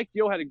 Mike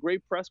Yeo had a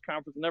great press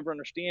conference. I'll never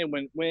understand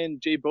when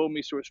Jay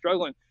Bouwmeester was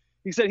struggling.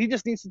 He said he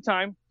just needs some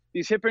time.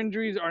 These hip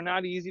injuries are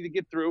not easy to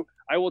get through.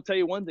 I will tell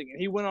you one thing.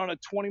 And he went on a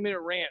 20-minute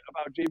rant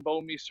about Jay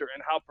Bouwmeester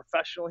and how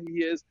professional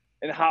he is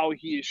and how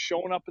he is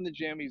showing up in the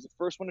gym. He's the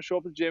first one to show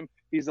up at the gym.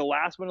 He's the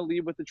last one to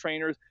leave with the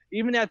trainers,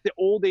 even at the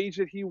old age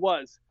that he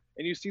was.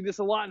 And you see this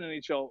a lot in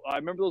NHL. I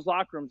remember those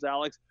locker rooms,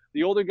 Alex.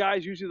 The older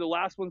guys, usually the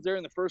last ones there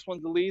and the first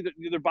ones to leave.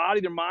 Their body,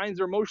 their minds,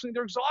 they're emotionally,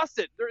 they're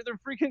exhausted. They're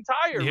freaking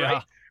tired, Yeah.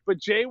 right? But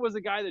Jay was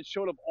a guy that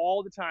showed up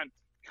all the time,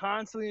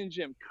 constantly in the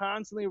gym,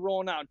 constantly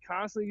rolling out,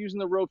 constantly using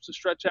the ropes to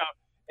stretch out.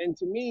 And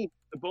to me,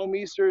 the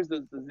Bouwmeesters,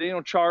 the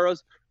Zdeno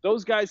Charas,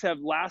 those guys have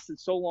lasted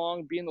so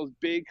long, being those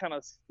big, kind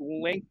of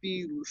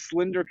lengthy,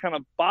 slender kind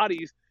of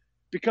bodies,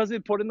 because they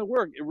put in the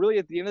work. It really,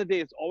 at the end of the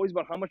day, it's always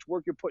about how much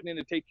work you're putting in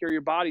to take care of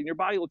your body, and your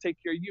body will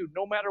take care of you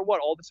no matter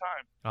what, all the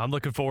time. I'm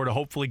looking forward to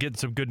hopefully getting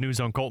some good news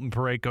on Colton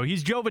Parayko.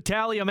 He's Joe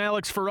Vitale. I'm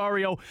Alex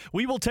Ferrario.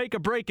 We will take a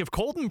break. If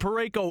Colton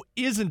Parayko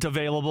isn't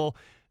available,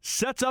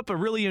 sets up a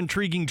really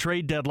intriguing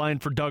trade deadline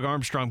for Doug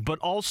Armstrong. But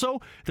also,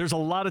 there's a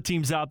lot of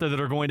teams out there that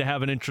are going to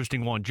have an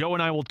interesting one. Joe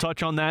and I will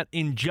touch on that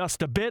in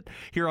just a bit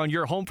here on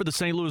your home for the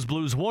St. Louis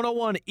Blues,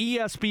 101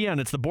 ESPN.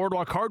 It's the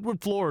Boardwalk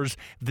Hardwood Floors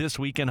This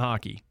Week in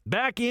Hockey.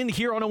 Back in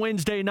here on a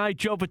Wednesday night,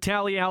 Joe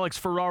Vitale, Alex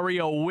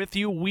Ferrario with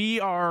you.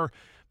 We are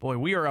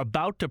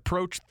about to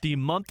approach the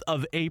month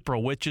of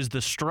April, which is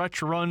the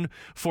stretch run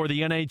for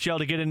the NHL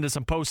to get into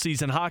some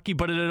postseason hockey,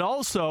 but it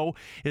also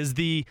is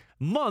the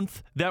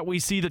month that we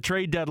see the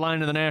trade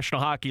deadline in the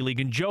National Hockey League.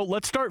 And Joe,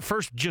 let's start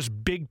first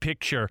just big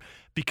picture,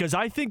 because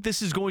I think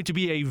this is going to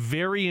be a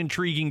very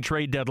intriguing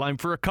trade deadline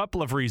for a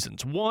couple of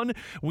reasons. One,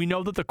 we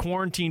know that the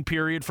quarantine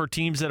period for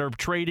teams that are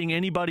trading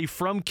anybody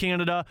from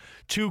Canada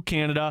to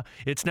Canada,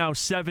 it's now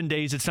 7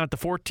 days. It's not the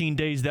 14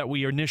 days that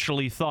we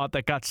initially thought.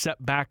 That got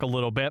set back a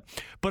little bit.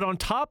 But on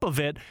top of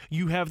it,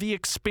 you have the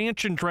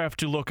expansion draft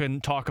to look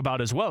and talk about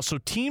as well. So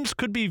teams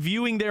could be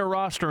viewing their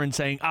roster and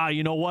saying,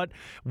 you know what?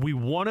 We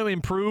want to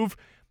improve,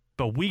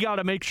 but we got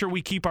to make sure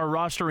we keep our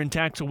roster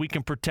intact so we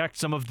can protect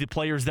some of the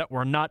players that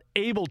we're not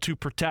able to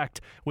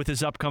protect with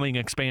this upcoming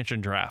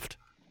expansion draft.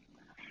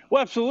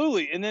 Well,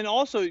 absolutely. And then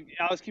also,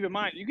 Alex, keep in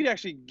mind, you could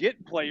actually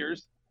get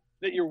players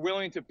that you're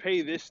willing to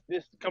pay this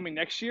coming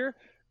next year,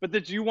 but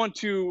that you want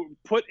to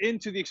put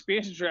into the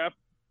expansion draft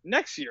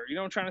next year. You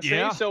know what I'm trying to say?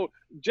 Yeah. So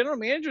general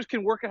managers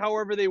can work it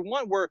however they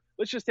want, where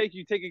let's just take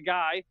a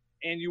guy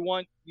and you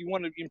want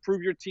to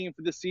improve your team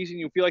for this season.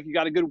 You feel like you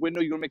got a good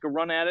window. You're going to make a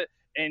run at it.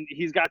 And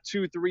he's got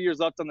 2-3 years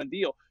left on the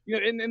deal. You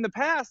know, in the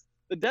past,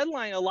 the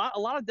deadline, a lot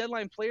of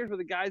deadline players were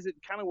the guys that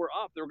kind of were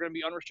up. They were going to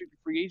be unrestricted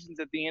free agents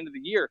at the end of the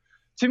year.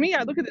 To me,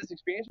 I look at this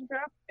expansion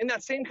draft in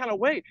that same kind of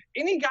way.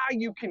 Any guy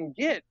you can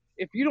get,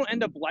 if you don't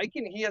end up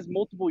liking, he has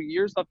multiple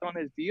years left on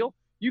his deal,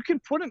 you can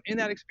put him in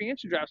that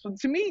expansion draft. So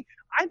to me,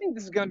 I think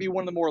this is going to be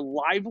one of the more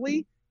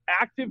lively,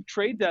 active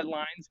trade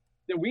deadlines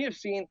that we have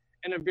seen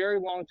in a very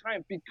long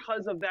time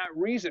because of that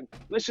reason.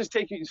 Let's just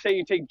say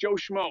you take Joe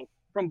Schmo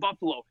from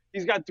Buffalo.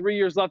 He's got 3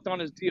 years left on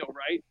his deal,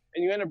 right?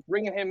 And you end up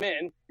bringing him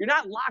in. You're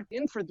not locked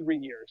in for 3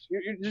 years.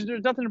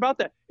 There's nothing about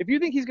that. If you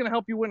think he's going to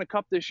help you win a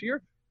cup this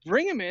year,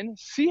 bring him in,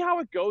 see how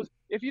it goes.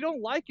 If you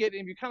don't like it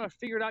and you kind of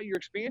figured out your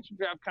expansion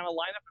draft kind of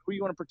lineup and who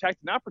you want to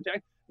protect and not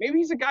protect, maybe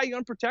he's a guy you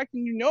want to protect,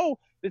 and you know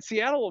that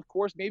Seattle, of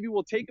course, maybe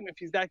will take him if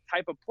he's that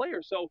type of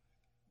player. So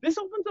this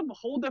opens up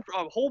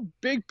a whole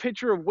big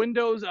picture of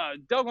windows.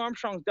 Doug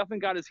Armstrong's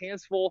definitely got his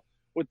hands full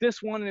with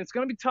this one, and it's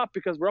going to be tough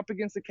because we're up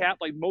against the cap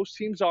like most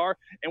teams are,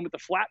 and with the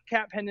flat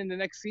cap heading into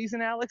next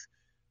season, Alex,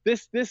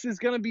 this is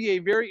going to be a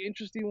very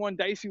interesting one,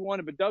 dicey one.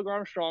 But Doug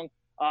Armstrong,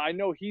 I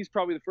know he's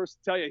probably the first to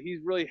tell you he's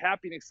really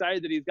happy and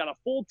excited that he's got a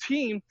full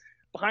team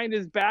behind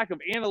his back of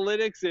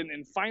analytics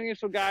and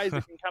financial guys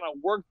that can kind of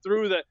work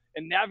through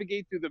and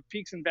navigate through the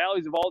peaks and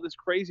valleys of all this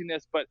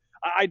craziness. But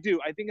I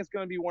think it's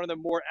going to be one of the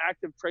more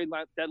active trade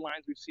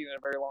deadlines we've seen in a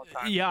very long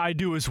time. Yeah, I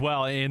do as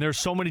well. And there's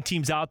so many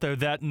teams out there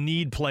that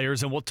need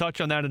players, and we'll touch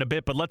on that in a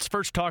bit. But let's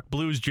first talk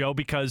Blues, Joe,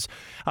 because,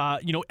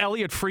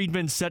 Elliot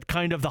Friedman set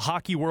kind of the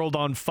hockey world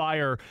on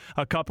fire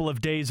a couple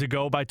of days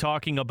ago by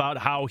talking about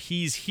how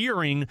he's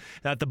hearing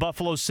that the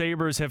Buffalo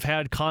Sabres have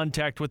had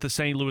contact with the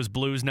St. Louis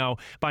Blues. Now,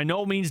 by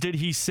no means did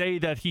he say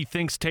that he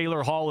thinks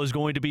Taylor Hall is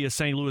going to be a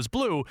St. Louis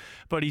Blue,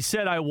 but he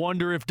said, I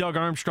wonder if Doug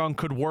Armstrong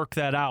could work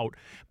that out.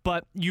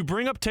 But you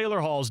bring up Taylor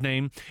Hall's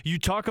name. You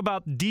talk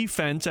about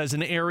defense as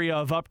an area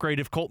of upgrade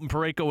if Colton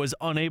Parayko is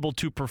unable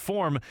to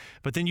perform.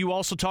 But then you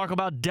also talk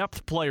about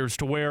depth players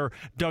to where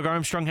Doug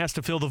Armstrong has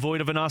to fill the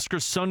void of an Oscar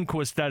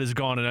Sundqvist that is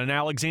gone and an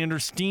Alexander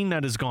Steen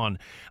that is gone.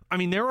 I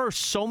mean, there are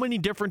so many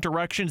different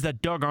directions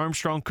that Doug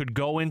Armstrong could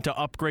go in to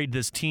upgrade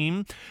this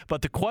team.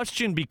 But the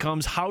question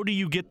becomes, how do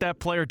you get that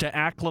player to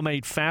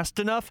acclimate fast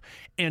enough?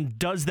 And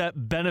does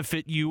that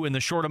benefit you in the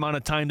short amount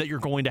of time that you're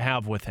going to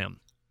have with him?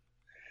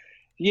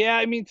 Yeah,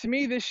 I mean, to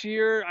me this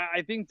year,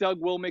 I think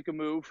Doug will make a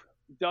move.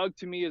 Doug,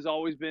 to me, has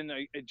always been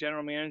a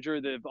general manager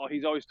that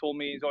he's always told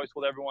me, he's always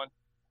told everyone,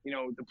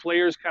 the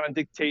players kind of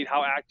dictate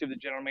how active the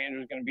general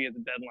manager is going to be at the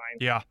deadline.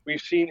 Yeah.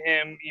 We've seen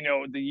him,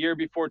 the year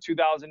before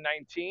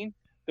 2019,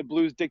 the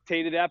Blues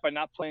dictated that by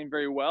not playing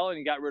very well, and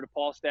he got rid of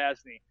Paul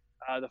Stastny.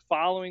 The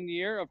following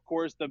year, of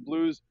course, the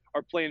Blues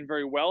are playing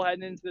very well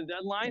heading into the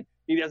deadline.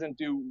 He doesn't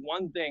do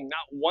one thing, not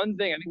one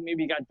thing. I think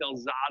maybe he got Del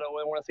Zotto,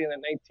 I want to say in the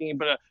 19,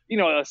 but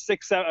a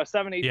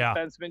 7, 8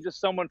 defenseman, just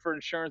someone for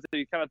insurance that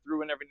he kind of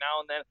threw in every now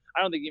and then.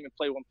 I don't think he even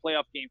played one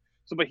playoff game.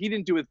 But he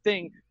didn't do a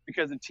thing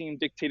because the team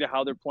dictated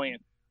how they're playing.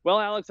 Well,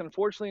 Alex,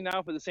 unfortunately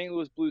now for the St.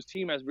 Louis Blues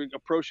team, as we're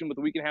approaching with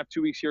a week and a half,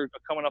 2 weeks here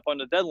coming up on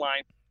the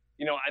deadline,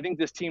 I think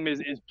this team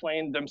is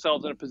playing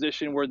themselves in a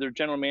position where their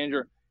general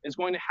manager is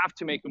going to have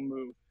to make a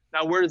move.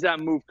 Now, where does that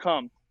move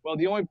come? Well,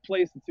 the only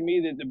place to me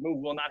that the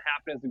move will not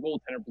happen is the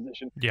goaltender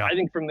position. Yeah. I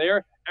think from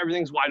there,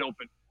 everything's wide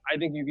open. I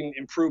think you can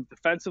improve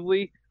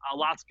defensively. A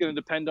lot's going to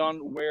depend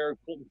on where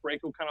Colton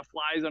Parayko kind of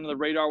flies under the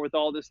radar with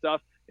all this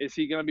stuff. Is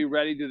he going to be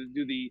ready to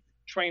do the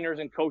trainers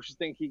and coaches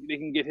think they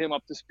can get him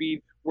up to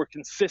speed where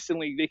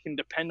consistently they can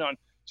depend on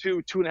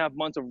 2.5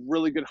 months of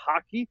really good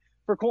hockey?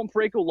 For Colton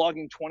Parayko,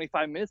 logging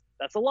 25 minutes,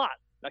 that's a lot.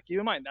 Now, keep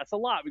in mind, that's a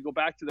lot. We go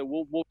back to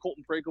will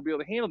Colton Parayko be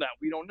able to handle that?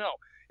 We don't know.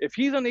 If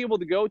he's unable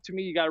to go, to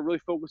me, you got to really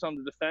focus on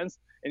the defense,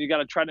 and you got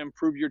to try to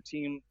improve your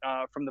team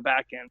from the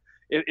back end.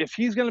 If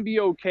he's going to be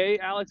okay,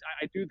 Alex,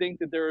 I do think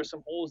that there are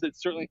some holes that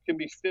certainly can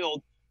be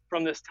filled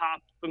from this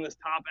top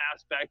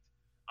aspect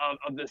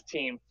of this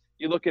team.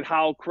 You look at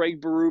how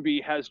Craig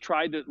Berube has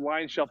tried to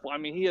line shuffle. I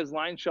mean, he has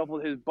line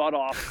shuffled his butt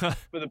off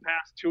for the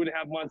past 2.5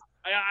 months.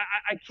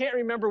 I can't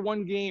remember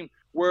one game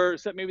where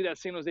except maybe that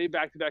San Jose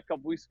back-to-back a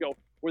couple weeks ago,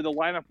 where the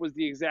lineup was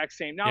the exact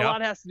same. Now, a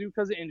lot has to do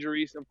because of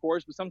injuries, of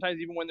course, but sometimes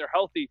even when they're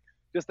healthy,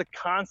 just the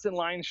constant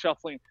line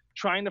shuffling,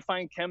 trying to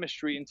find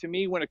chemistry. And to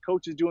me, when a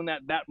coach is doing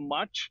that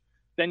much,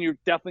 then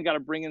you've definitely got to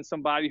bring in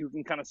somebody who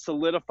can kind of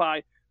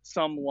solidify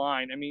some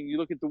line. I mean, you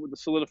look at the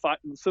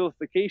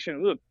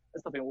solidification. Look,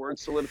 that's not a word,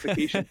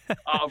 solidification.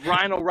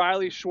 Ryan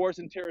O'Reilly, Schwartz,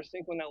 and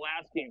Tarasenko in that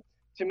last game.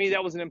 To me,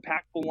 that was an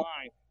impactful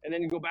line. And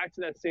then you go back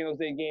to that San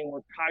Jose game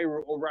where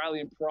Kyrou,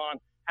 O'Reilly, and Perron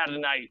had a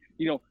night.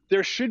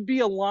 There should be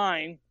a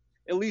line,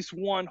 at least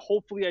one,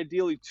 hopefully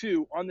ideally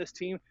two, on this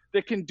team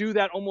that can do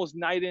that almost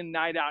night in,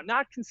 night out.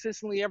 Not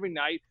consistently every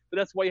night, but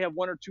that's why you have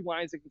one or two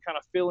lines that can kind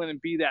of fill in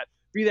and be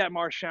that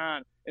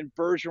Marchand and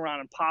Bergeron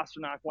and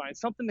Pasternak line,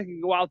 something that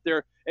can go out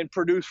there and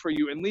produce for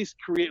you, at least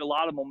create a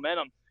lot of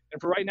momentum. And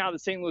for right now, the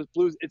St. Louis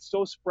Blues, it's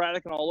so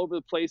sporadic and all over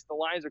the place. The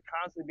lines are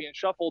constantly being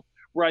shuffled,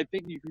 where I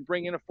think you can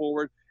bring in a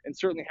forward and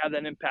certainly have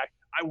that impact.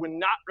 I would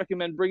not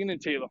recommend bringing in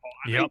Taylor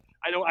Hall.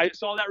 I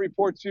saw that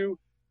report too.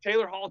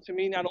 Taylor Hall, to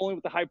me, not only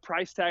with the high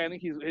price tag, I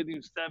think he's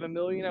hitting $7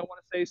 million. I want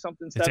to say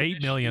something. It's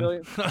 $8 million.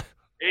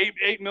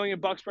 $8 million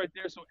right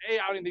there. So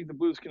I don't think the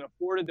Blues can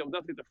afford it. They'll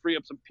definitely have to free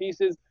up some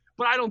pieces,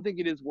 but I don't think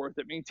it is worth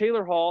it. I mean,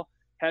 Taylor Hall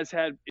has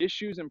had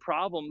issues and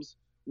problems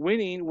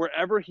winning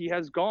wherever he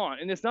has gone,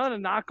 and it's not a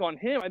knock on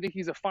him. I think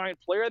he's a fine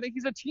player. I think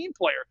he's a team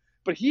player,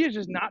 but he is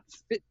just not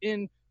fit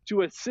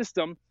into a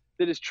system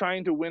that is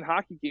trying to win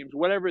hockey games.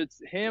 Whatever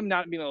it's him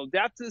not being able to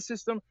adapt to the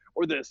system,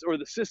 or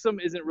the system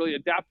isn't really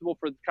adaptable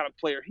for the kind of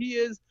player he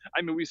is.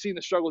 I mean, we've seen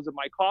the struggles of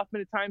Mike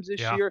Hoffman at times this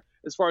year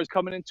as far as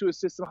coming into a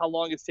system, how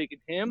long it's taken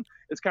him.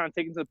 It's kind of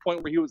taken to the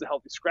point where he was a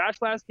healthy scratch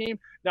last game.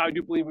 Now I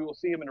do believe we will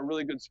see him in a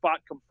really good spot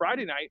come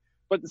Friday night.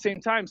 But at the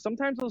same time,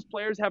 sometimes those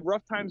players have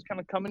rough times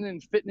kind of coming in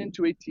and fitting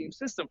into a team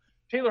system.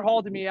 Taylor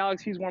Hall, to me,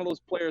 Alex, he's one of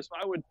those players.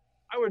 So I would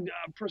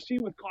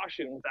proceed with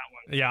caution with that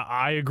one. Yeah,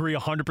 I agree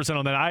 100%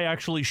 on that. I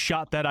actually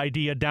shot that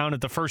idea down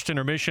at the first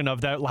intermission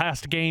of that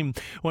last game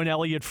when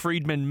Elliot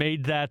Friedman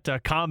made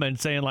that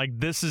comment saying, like,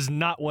 this is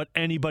not what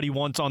anybody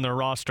wants on their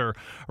roster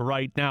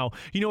right now.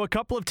 A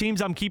couple of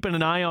teams I'm keeping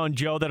an eye on,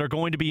 Joe, that are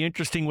going to be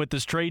interesting with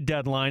this trade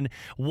deadline.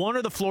 One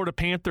are the Florida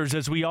Panthers,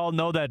 as we all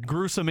know, that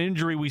gruesome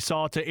injury we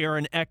saw to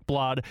Aaron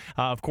Ekblad,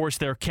 of course,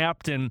 their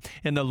captain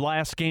in the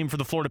last game for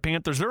the Florida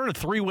Panthers. They're in a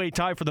three-way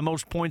tie for the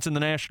most points in the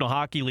National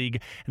Hockey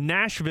League.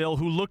 Nashville,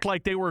 who looked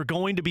like they were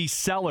going to be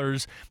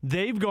sellers,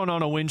 they've gone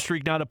on a win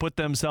streak now to put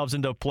themselves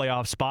into a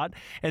playoff spot.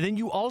 And then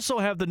you also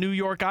have the New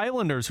York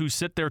Islanders, who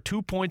sit there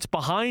 2 points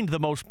behind the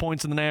most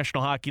points in the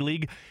National Hockey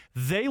League.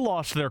 They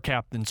lost their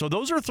captain. So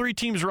those are three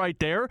teams right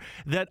there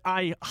that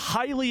I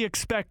highly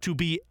expect to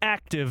be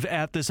active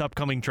at this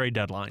upcoming trade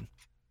deadline.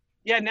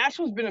 Yeah,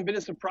 Nashville's been a bit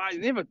of a surprise.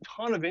 They have a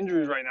ton of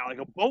injuries right now, like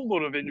a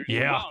boatload of injuries.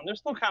 Yeah. Wow, and they're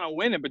still kind of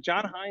winning, but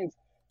John Hines,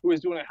 who is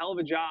doing a hell of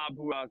a job,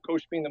 who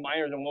coached me in the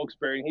minors in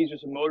Wilkes-Barre, and he's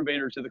just a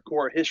motivator to the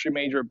core, a history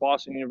major at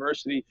Boston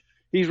University.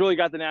 He's really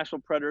got the Nashville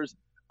Predators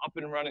up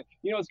and running.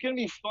 It's going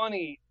to be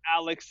funny,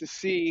 Alex, to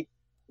see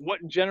what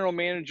general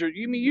manager –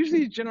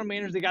 usually general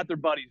managers, they got their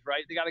buddies,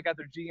 right? They got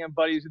their GM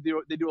buddies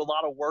who they do a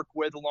lot of work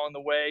with along the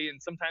way, and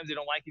sometimes they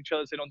don't like each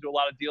other, so they don't do a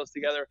lot of deals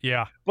together.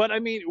 Yeah. But,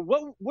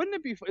 wouldn't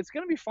it be – it's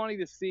going to be funny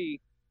to see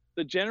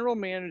the general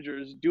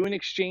managers doing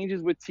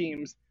exchanges with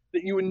teams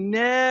that you would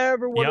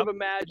never would have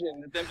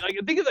imagined. I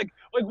think it's like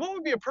what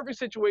would be a perfect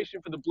situation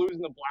for the Blues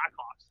and the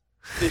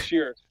Blackhawks this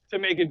year to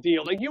make a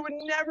deal? Like, you would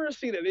never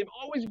see that. They've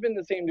always been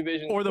the same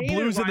division. Or the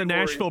Blues and the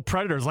Nashville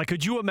Predators. Like,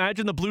 could you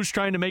imagine the Blues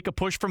trying to make a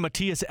push for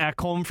Matthias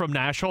Ekholm from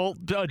Nashville?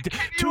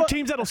 Two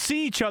teams that'll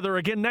see each other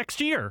again next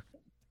year.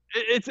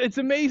 It's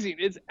amazing.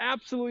 It's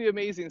absolutely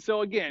amazing.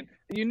 So, again,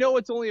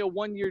 it's only a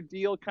one-year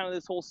deal, kind of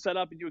this whole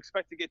setup, and you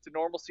expect to get to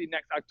normalcy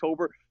next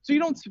October. So you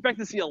don't expect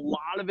to see a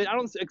lot of it. I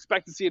don't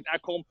expect to see it at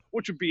home,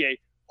 which would be a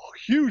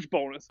huge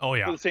bonus for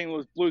the St.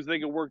 Louis Blues. They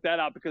can work that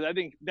out, because I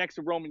think next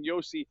to Roman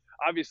Josi,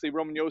 obviously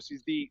Roman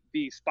Josi's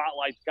the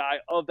spotlight guy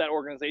of that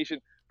organization.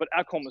 But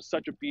Ekholm is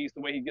such a beast,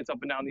 the way he gets up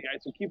and down the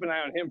ice. So keep an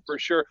eye on him for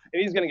sure.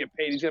 And he's going to get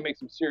paid. He's going to make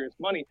some serious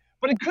money.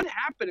 But it could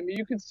happen.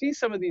 You can see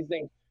some of these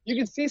things. You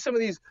can see some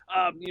of these,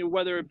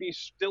 whether it be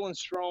Dylan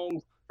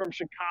Stromes from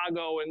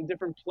Chicago and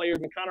different players.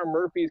 And Connor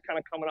Murphy's kind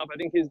of coming up. I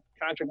think his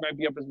contract might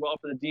be up as well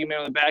for the D-man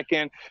on the back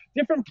end.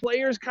 Different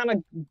players kind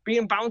of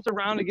being bounced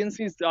around against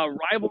these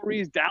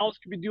rivalries. Dallas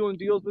could be doing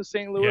deals with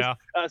St. Louis,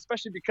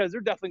 especially because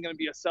they're definitely going to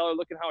be a seller.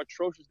 Look at how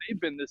atrocious they've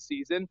been this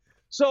season.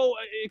 So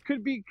it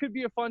could be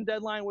a fun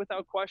deadline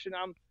without question.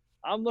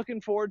 I'm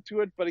looking forward to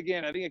it. But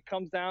again, I think it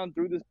comes down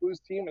through this Blues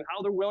team and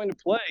how they're willing to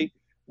play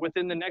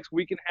within the next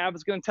week and a half.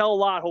 It's going to tell a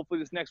lot, hopefully,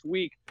 this next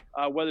week,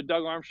 whether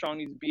Doug Armstrong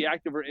needs to be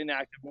active or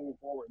inactive moving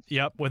forward.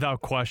 Yep,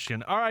 without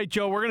question. All right,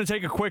 Joe, we're going to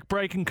take a quick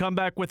break and come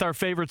back with our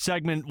favorite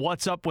segment,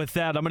 What's Up With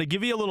That? I'm going to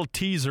give you a little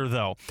teaser,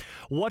 though.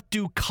 What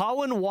do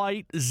Colin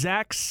White,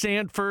 Zach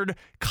Sanford,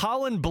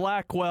 Colin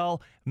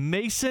Blackwell,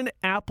 Mason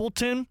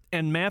Appleton,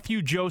 and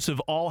Matthew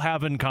Joseph all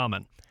have in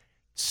common?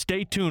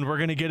 Stay tuned. We're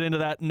going to get into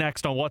that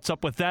next on What's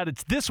Up With That.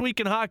 It's This Week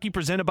in Hockey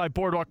presented by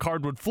Boardwalk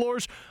Hardwood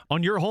Floors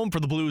on your home for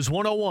the Blues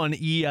 101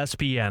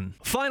 ESPN.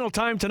 Final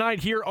time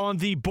tonight here on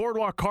the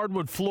Boardwalk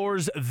Hardwood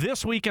Floors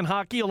This Week in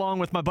Hockey along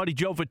with my buddy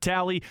Joe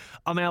Vitale.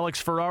 I'm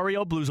Alex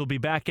Ferrario. Blues will be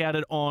back at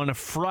it on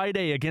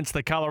Friday against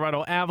the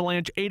Colorado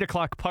Avalanche. 8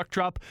 o'clock puck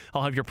drop.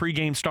 I'll have your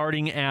pregame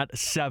starting at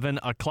 7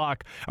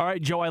 o'clock. All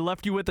right, Joe, I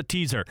left you with a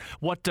teaser.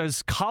 What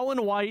does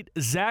Colin White,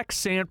 Zach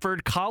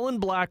Sanford, Colin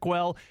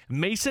Blackwell,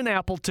 Mason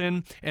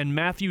Appleton, and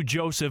Matthew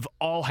Joseph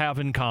all have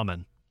in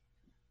common?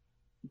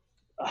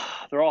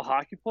 They're all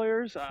hockey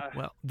players?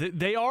 Well,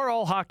 they are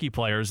all hockey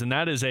players, and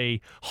that is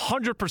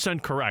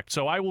 100% correct.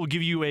 So I will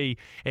give you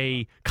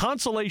a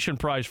consolation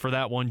prize for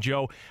that one,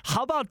 Joe.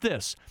 How about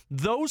this?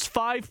 Those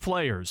 5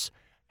 players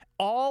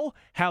all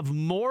have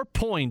more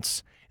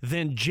points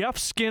than Jeff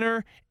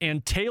Skinner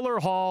and Taylor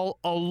Hall,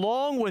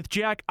 along with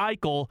Jack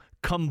Eichel,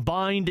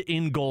 combined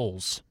in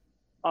goals.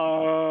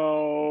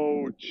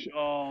 Oh,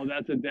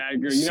 that's a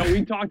dagger.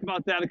 We talked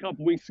about that a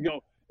couple weeks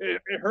ago.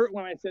 It hurt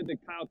when I said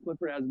that Kyle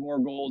Clifford has more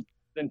goals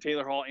than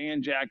Taylor Hall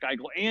and Jack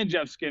Eichel and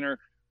Jeff Skinner.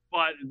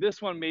 But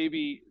this one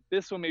maybe.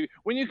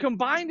 When you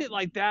combined it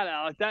like that,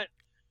 Alec,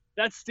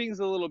 that stings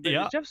a little bit.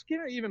 Yeah. Is Jeff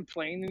Skinner even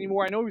playing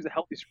anymore? I know he was a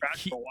healthy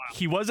scratch for a while.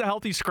 He was a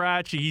healthy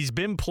scratch. He's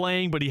been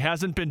playing, but he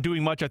hasn't been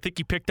doing much. I think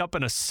he picked up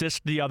an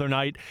assist the other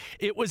night.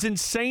 It was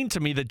insane to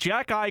me that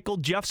Jack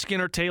Eichel, Jeff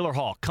Skinner, Taylor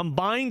Hall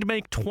combined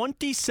make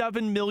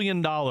 $27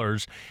 million,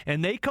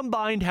 and they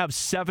combined have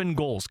 7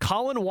 goals.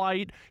 Colin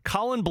White,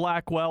 Colin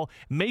Blackwell,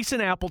 Mason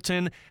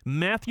Appleton,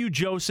 Matthew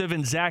Joseph,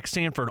 and Zach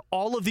Sanford.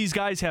 All of these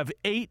guys have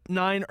 8,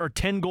 9, or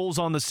 10 goals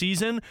on the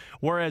season,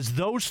 whereas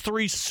those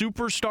 3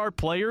 superstar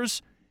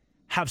players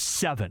have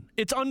 7.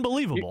 It's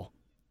unbelievable.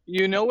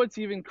 You know what's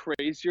even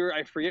crazier?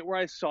 I forget where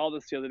I saw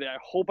this the other day. I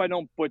hope I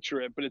don't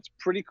butcher it, but it's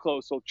pretty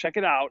close. So check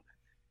it out.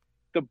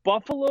 The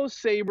Buffalo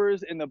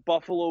Sabres and the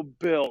Buffalo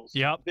Bills.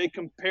 Yep. They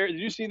compared. Did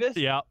you see this?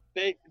 Yeah.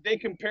 They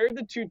compared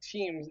the two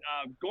teams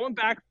going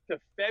back to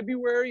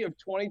February of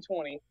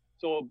 2020,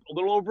 so a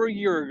little over a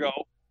year ago.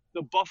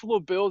 The Buffalo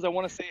Bills, I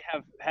want to say,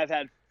 have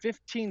had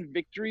 15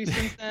 victories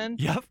since then.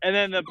 Yep. And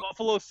then the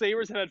Buffalo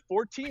Sabres have had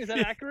 14. Is that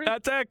accurate?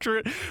 That's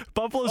accurate.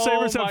 Buffalo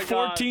Sabres have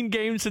 14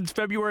 games since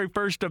February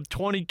 1st of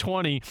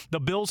 2020. The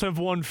Bills have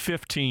won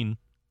 15.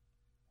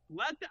 I'm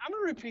going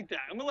to repeat that.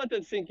 I'm going to let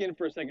that sink in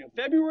for a second.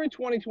 February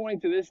 2020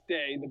 to this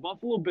day, the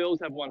Buffalo Bills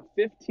have won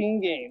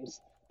 15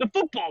 games. The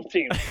football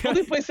team. Don't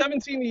they play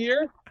 17 a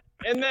year?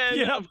 And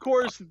then, of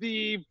course,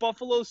 the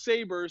Buffalo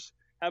Sabres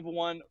have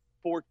won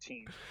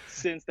 14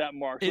 since that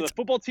mark. So the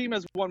football team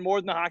has won more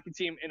than the hockey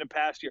team in the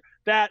past year.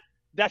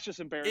 That's just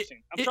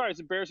embarrassing. I'm sorry, it's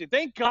embarrassing.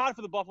 Thank God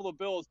for the Buffalo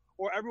Bills,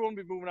 or everyone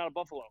would be moving out of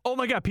Buffalo. Oh,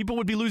 my God. People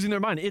would be losing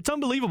their mind. It's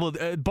unbelievable.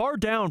 Bar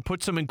Down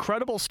put some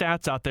incredible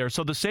stats out there.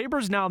 So the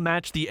Sabres now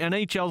match the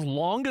NHL's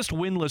longest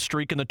winless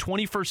streak in the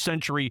 21st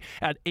century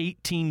at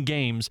 18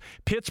 games.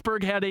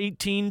 Pittsburgh had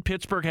 18.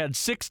 Pittsburgh had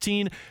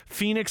 16.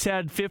 Phoenix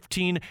had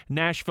 15.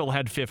 Nashville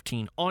had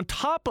 15. On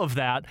top of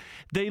that,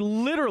 they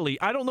literally,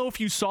 I don't know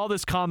if you saw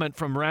this comment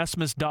from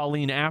Rasmus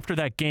Dahlin after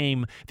that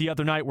game the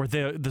other night where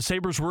the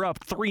Sabres were up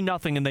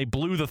 3-0 and they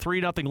blew the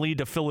 3-0 lead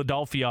to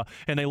Philadelphia,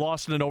 and they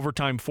lost in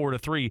overtime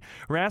 4-3.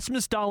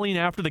 Rasmus Dahlin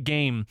after the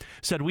game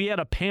said, "We had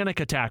a panic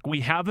attack.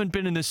 We haven't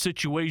been in this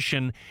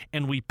situation,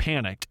 and we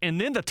panicked." And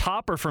then the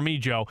topper for me,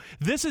 Joe,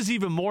 this is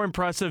even more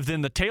impressive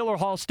than the Taylor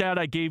Hall stat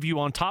I gave you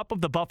on top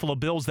of the Buffalo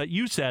Bills that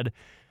you said.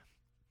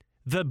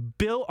 The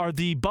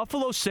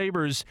Buffalo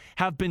Sabres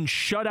have been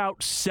shut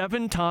out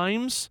 7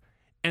 times,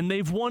 and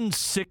they've won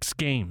 6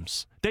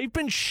 games. They've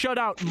been shut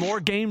out more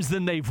games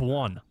than they've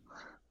won.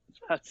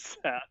 That's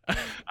sad.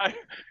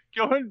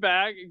 Going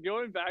back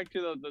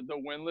to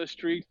the winless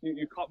streak,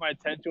 you caught my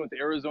attention with the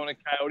Arizona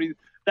Coyotes.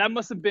 That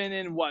must have been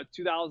in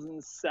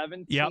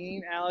 2017, yep.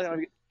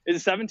 Alex? Is it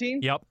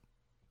 17? Yep.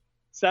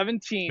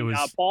 17.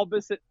 Paul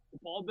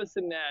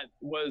Bissonnette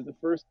was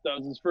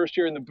his first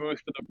year in the booth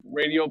for the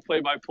radio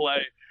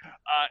play-by-play,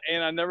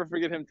 and I never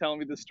forget him telling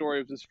me the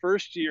story. It was his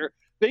first year.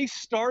 They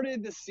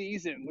started the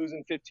season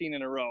losing 15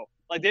 in a row.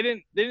 Like they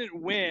didn't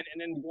win and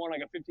then go on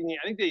like a 15 game.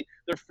 I think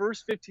their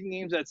first 15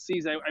 games that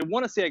season. I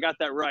want to say I got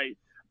that right,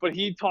 but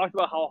he talked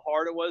about how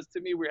hard it was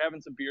to me. We were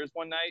having some beers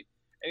one night,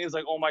 and he was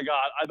like, "Oh my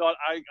God, I thought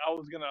I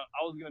was gonna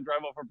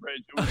drive off a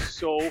bridge. It was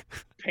so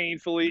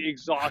painfully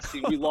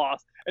exhausting. We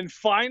lost." And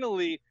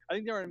finally, I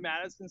think they were in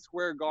Madison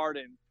Square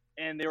Garden,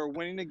 and they were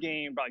winning the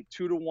game by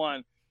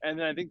 2-1. And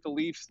then I think the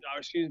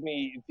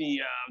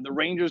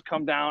Rangers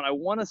come down. I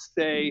want to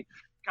say,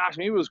 gosh,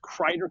 maybe it was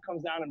Kreider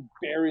comes down and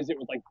buries it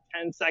with like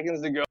 10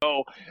 seconds to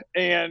go.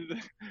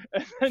 And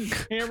then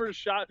Cameron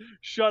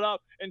shut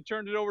up and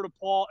turned it over to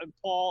Paul. And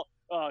Paul,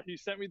 he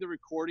sent me the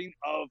recording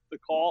of the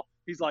call.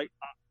 He's like,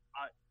 I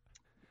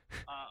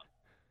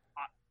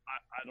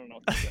don't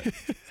know what to say.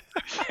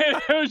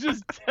 It was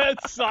just dead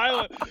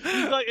silent.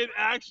 He's like,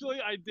 I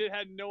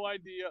had no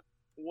idea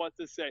what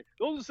to say.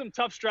 Those are some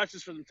tough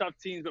stretches for some tough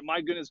teams, but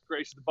my goodness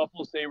gracious, the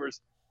Buffalo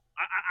Sabres,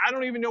 I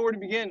don't even know where to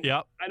begin.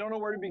 Yep. I don't know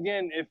where to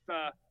begin. If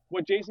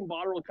what Jason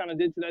Botterill kind of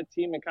did to that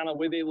team and kind of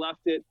where they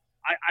left it,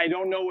 I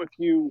don't know if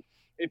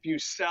you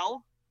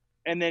sell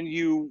and then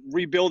you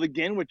rebuild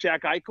again with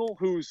Jack Eichel,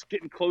 who's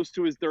getting close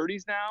to his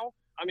 30s now.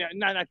 I mean,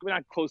 not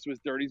close to his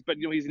 30s, but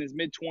he's in his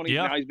mid 20s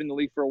Yeah. now. He's been in the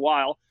league for a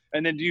while.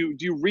 And then do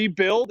you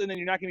rebuild, and then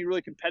you're not going to be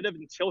really competitive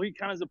until he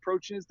kind of is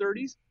approaching his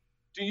 30s?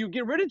 Do you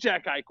get rid of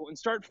Jack Eichel and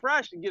start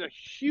fresh and get a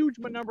huge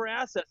number of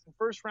assets and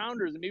first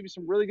rounders and maybe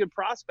some really good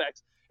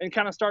prospects and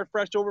kind of start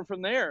fresh over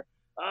from there?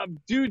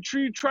 Do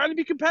you try to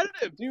be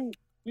competitive? Do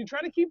you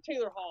try to keep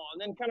Taylor Hall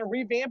and then kind of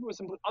revamp it with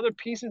some other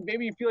pieces?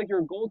 Maybe you feel like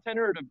you're a goaltender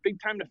or a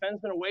big-time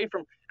defenseman away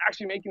from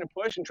actually making a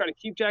push and try to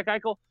keep Jack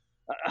Eichel.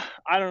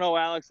 I don't know,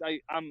 Alex.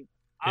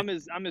 I'm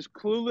as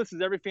clueless as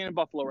every fan in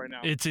Buffalo right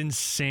now. It's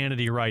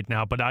insanity right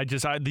now, but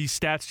these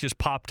stats just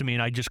popped to me,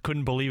 and I just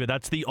couldn't believe it.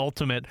 That's the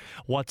ultimate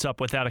what's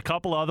up with that. A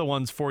couple other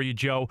ones for you,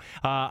 Joe.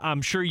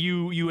 I'm sure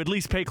you at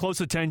least pay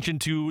close attention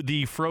to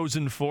the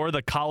Frozen Four,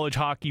 the college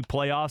hockey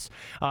playoffs.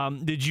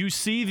 Did you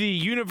see the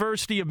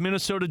University of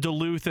Minnesota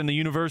Duluth and the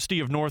University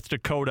of North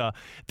Dakota?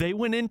 They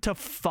went into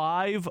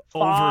five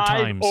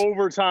overtimes. 5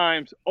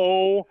 overtimes.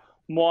 Oh,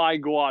 my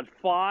God,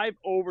 5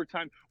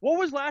 overtime. What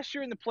was last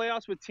year in the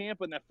playoffs with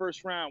Tampa in that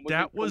first round?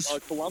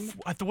 Columbus?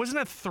 Wasn't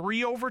that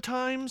 3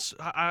 overtimes?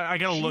 I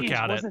got to look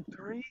at it. Was it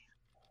 3?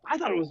 I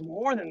thought it was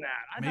more than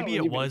that. Maybe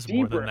it was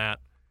more than that.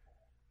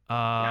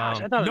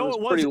 Gosh, I thought it was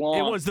pretty long.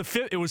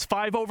 It was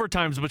 5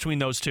 overtimes between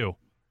those two.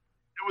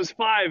 It was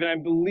 5, and I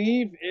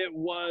believe it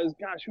was.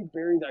 Gosh, who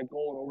buried that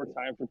goal in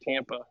overtime for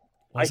Tampa?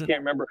 I can't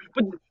remember.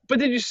 But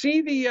did you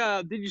see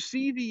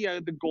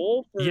the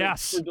goal for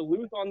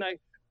Duluth on that?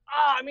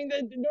 I mean,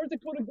 the North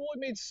Dakota goalie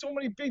made so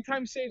many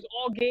big-time saves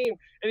all game,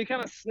 and he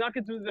kind of snuck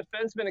it through the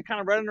defenseman and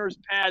kind of right under his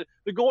pad.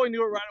 The goalie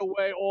knew it right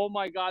away. Oh,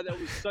 my God, that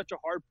was such a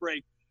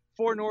heartbreak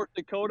for North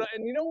Dakota.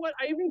 And you know what?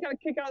 I even got a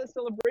kick out of the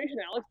celebration,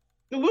 Alex.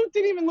 Duluth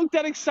didn't even look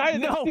that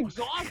excited. No. They looked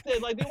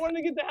exhausted. Like, they wanted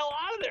to get the hell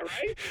out of there,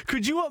 right?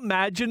 Could you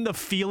imagine the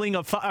feeling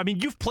of, I mean,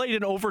 you've played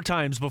in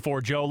overtimes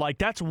before, Joe. Like,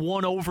 that's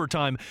one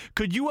overtime.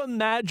 Could you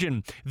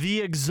imagine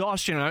the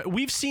exhaustion?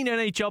 We've seen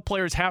NHL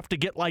players have to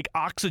get, like,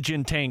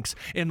 oxygen tanks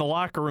in the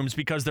locker rooms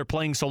because they're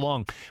playing so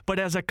long. But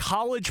as a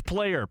college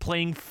player,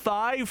 playing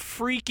 5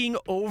 freaking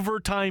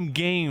overtime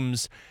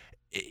games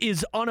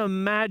is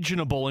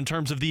unimaginable in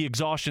terms of the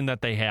exhaustion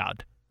that they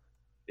had.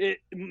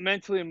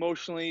 Mentally,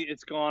 emotionally,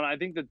 it's gone. I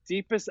think the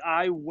deepest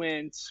I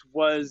went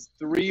was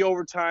 3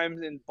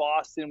 overtimes in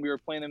Boston. We were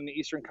playing them in the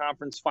Eastern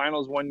Conference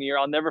Finals one year.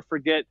 I'll never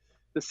forget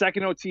the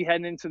second OT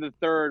heading into the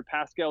third,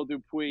 Pascal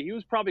Dupuis. He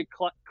was probably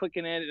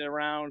clicking in at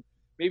around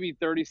maybe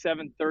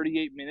 37,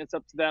 38 minutes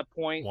up to that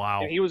point.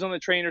 Wow. And he was on the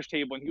trainer's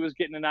table, and he was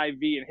getting an IV,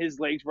 and his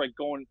legs were like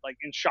going like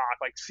in shock,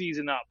 like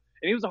seizing up.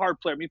 And he was a hard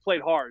player. I mean, he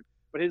played hard,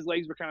 but his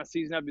legs were kind of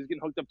seizing up. He was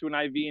getting hooked up to an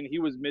IV, and he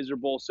was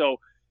miserable. So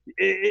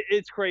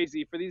it's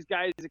crazy for these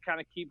guys to kind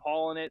of keep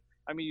hauling it.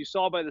 I mean, you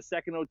saw by the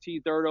second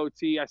OT, third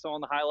OT, I saw in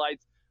the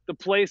highlights, the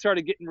play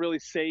started getting really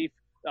safe.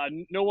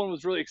 No one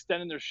was really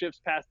extending their shifts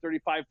past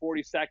 35,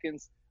 40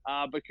 seconds.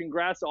 But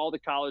congrats to all the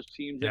college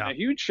teams. Yeah. And a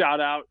huge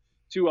shout out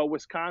to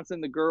Wisconsin,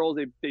 the girls.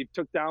 They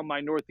took down my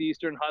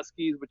Northeastern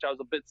Huskies, which I was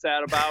a bit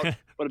sad about.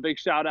 But a big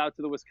shout out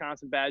to the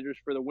Wisconsin Badgers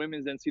for the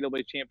women's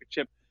NCAA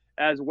championship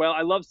as well.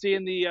 I love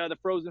seeing the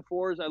Frozen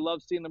Fours. I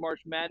love seeing the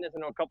March Madness. I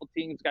know a couple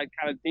teams got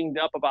kind of dinged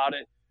up about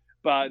it,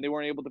 but they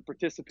weren't able to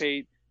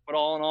participate. But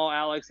all in all,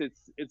 Alex,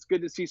 it's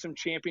good to see some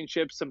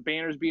championships, some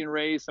banners being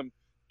raised, some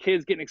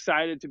kids getting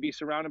excited to be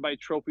surrounded by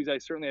trophies. I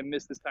certainly have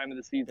missed this time of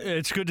the season.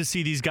 It's good to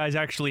see these guys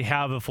actually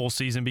have a full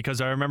season,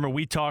 because I remember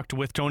we talked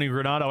with Tony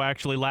Granato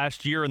actually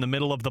last year in the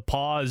middle of the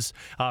pause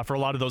for a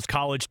lot of those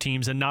college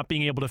teams, and not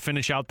being able to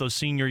finish out those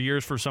senior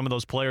years for some of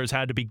those players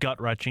had to be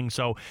gut-wrenching.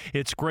 So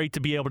it's great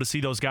to be able to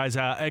see those guys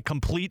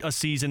complete a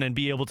season and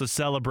be able to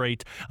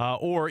celebrate,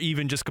 or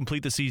even just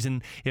complete the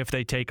season if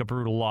they take a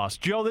brutal loss.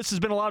 Joe, this has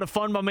been a lot of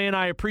fun, my man.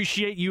 I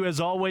appreciate you, as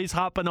always,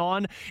 hopping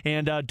on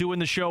and doing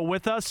the show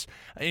with us.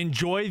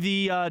 Enjoy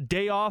the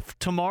day off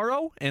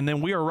tomorrow, and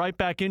then we are right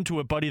back into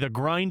it, buddy. The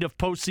grind of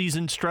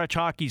postseason stretch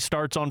hockey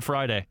starts on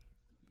Friday.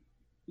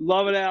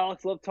 Love it,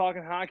 Alex. Love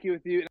talking hockey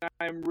with you, and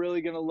I'm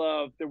really going to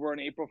love that we're on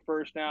April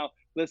 1st now.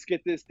 Let's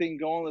get this thing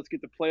going. Let's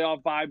get the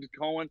playoff vibes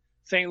going.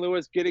 St.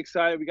 Louis, get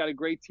excited. We got a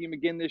great team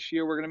again this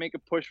year. We're going to make a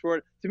push for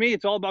it. To me,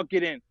 it's all about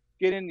get in.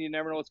 Get in. You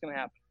never know what's going to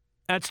happen.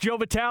 That's Joe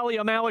Vitale.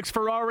 I'm Alex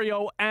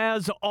Ferrario.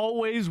 As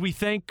always, we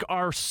thank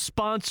our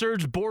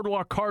sponsors,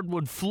 Boardwalk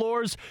Hardwood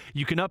Floors.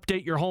 You can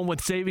update your home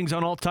with savings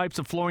on all types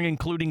of flooring,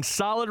 including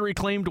solid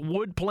reclaimed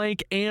wood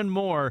plank and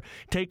more.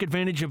 Take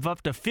advantage of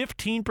up to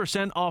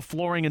 15% off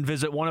flooring and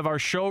visit one of our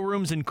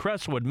showrooms in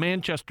Crestwood,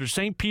 Manchester,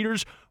 St.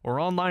 Peters, or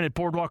online at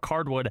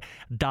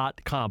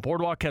boardwalkhardwood.com.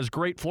 Boardwalk has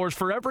great floors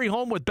for every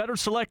home with better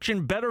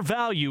selection, better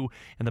value,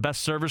 and the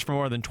best service for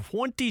more than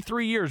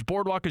 23 years.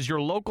 Boardwalk is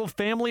your local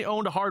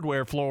family-owned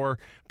hardware floor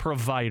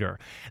provider.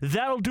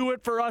 That'll do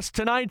it for us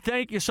tonight.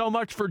 Thank you so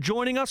much for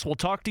joining us. We'll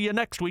talk to you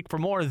next week for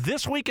more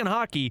This Week in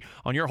Hockey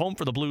on your home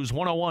for the Blues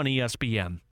 101 ESPN.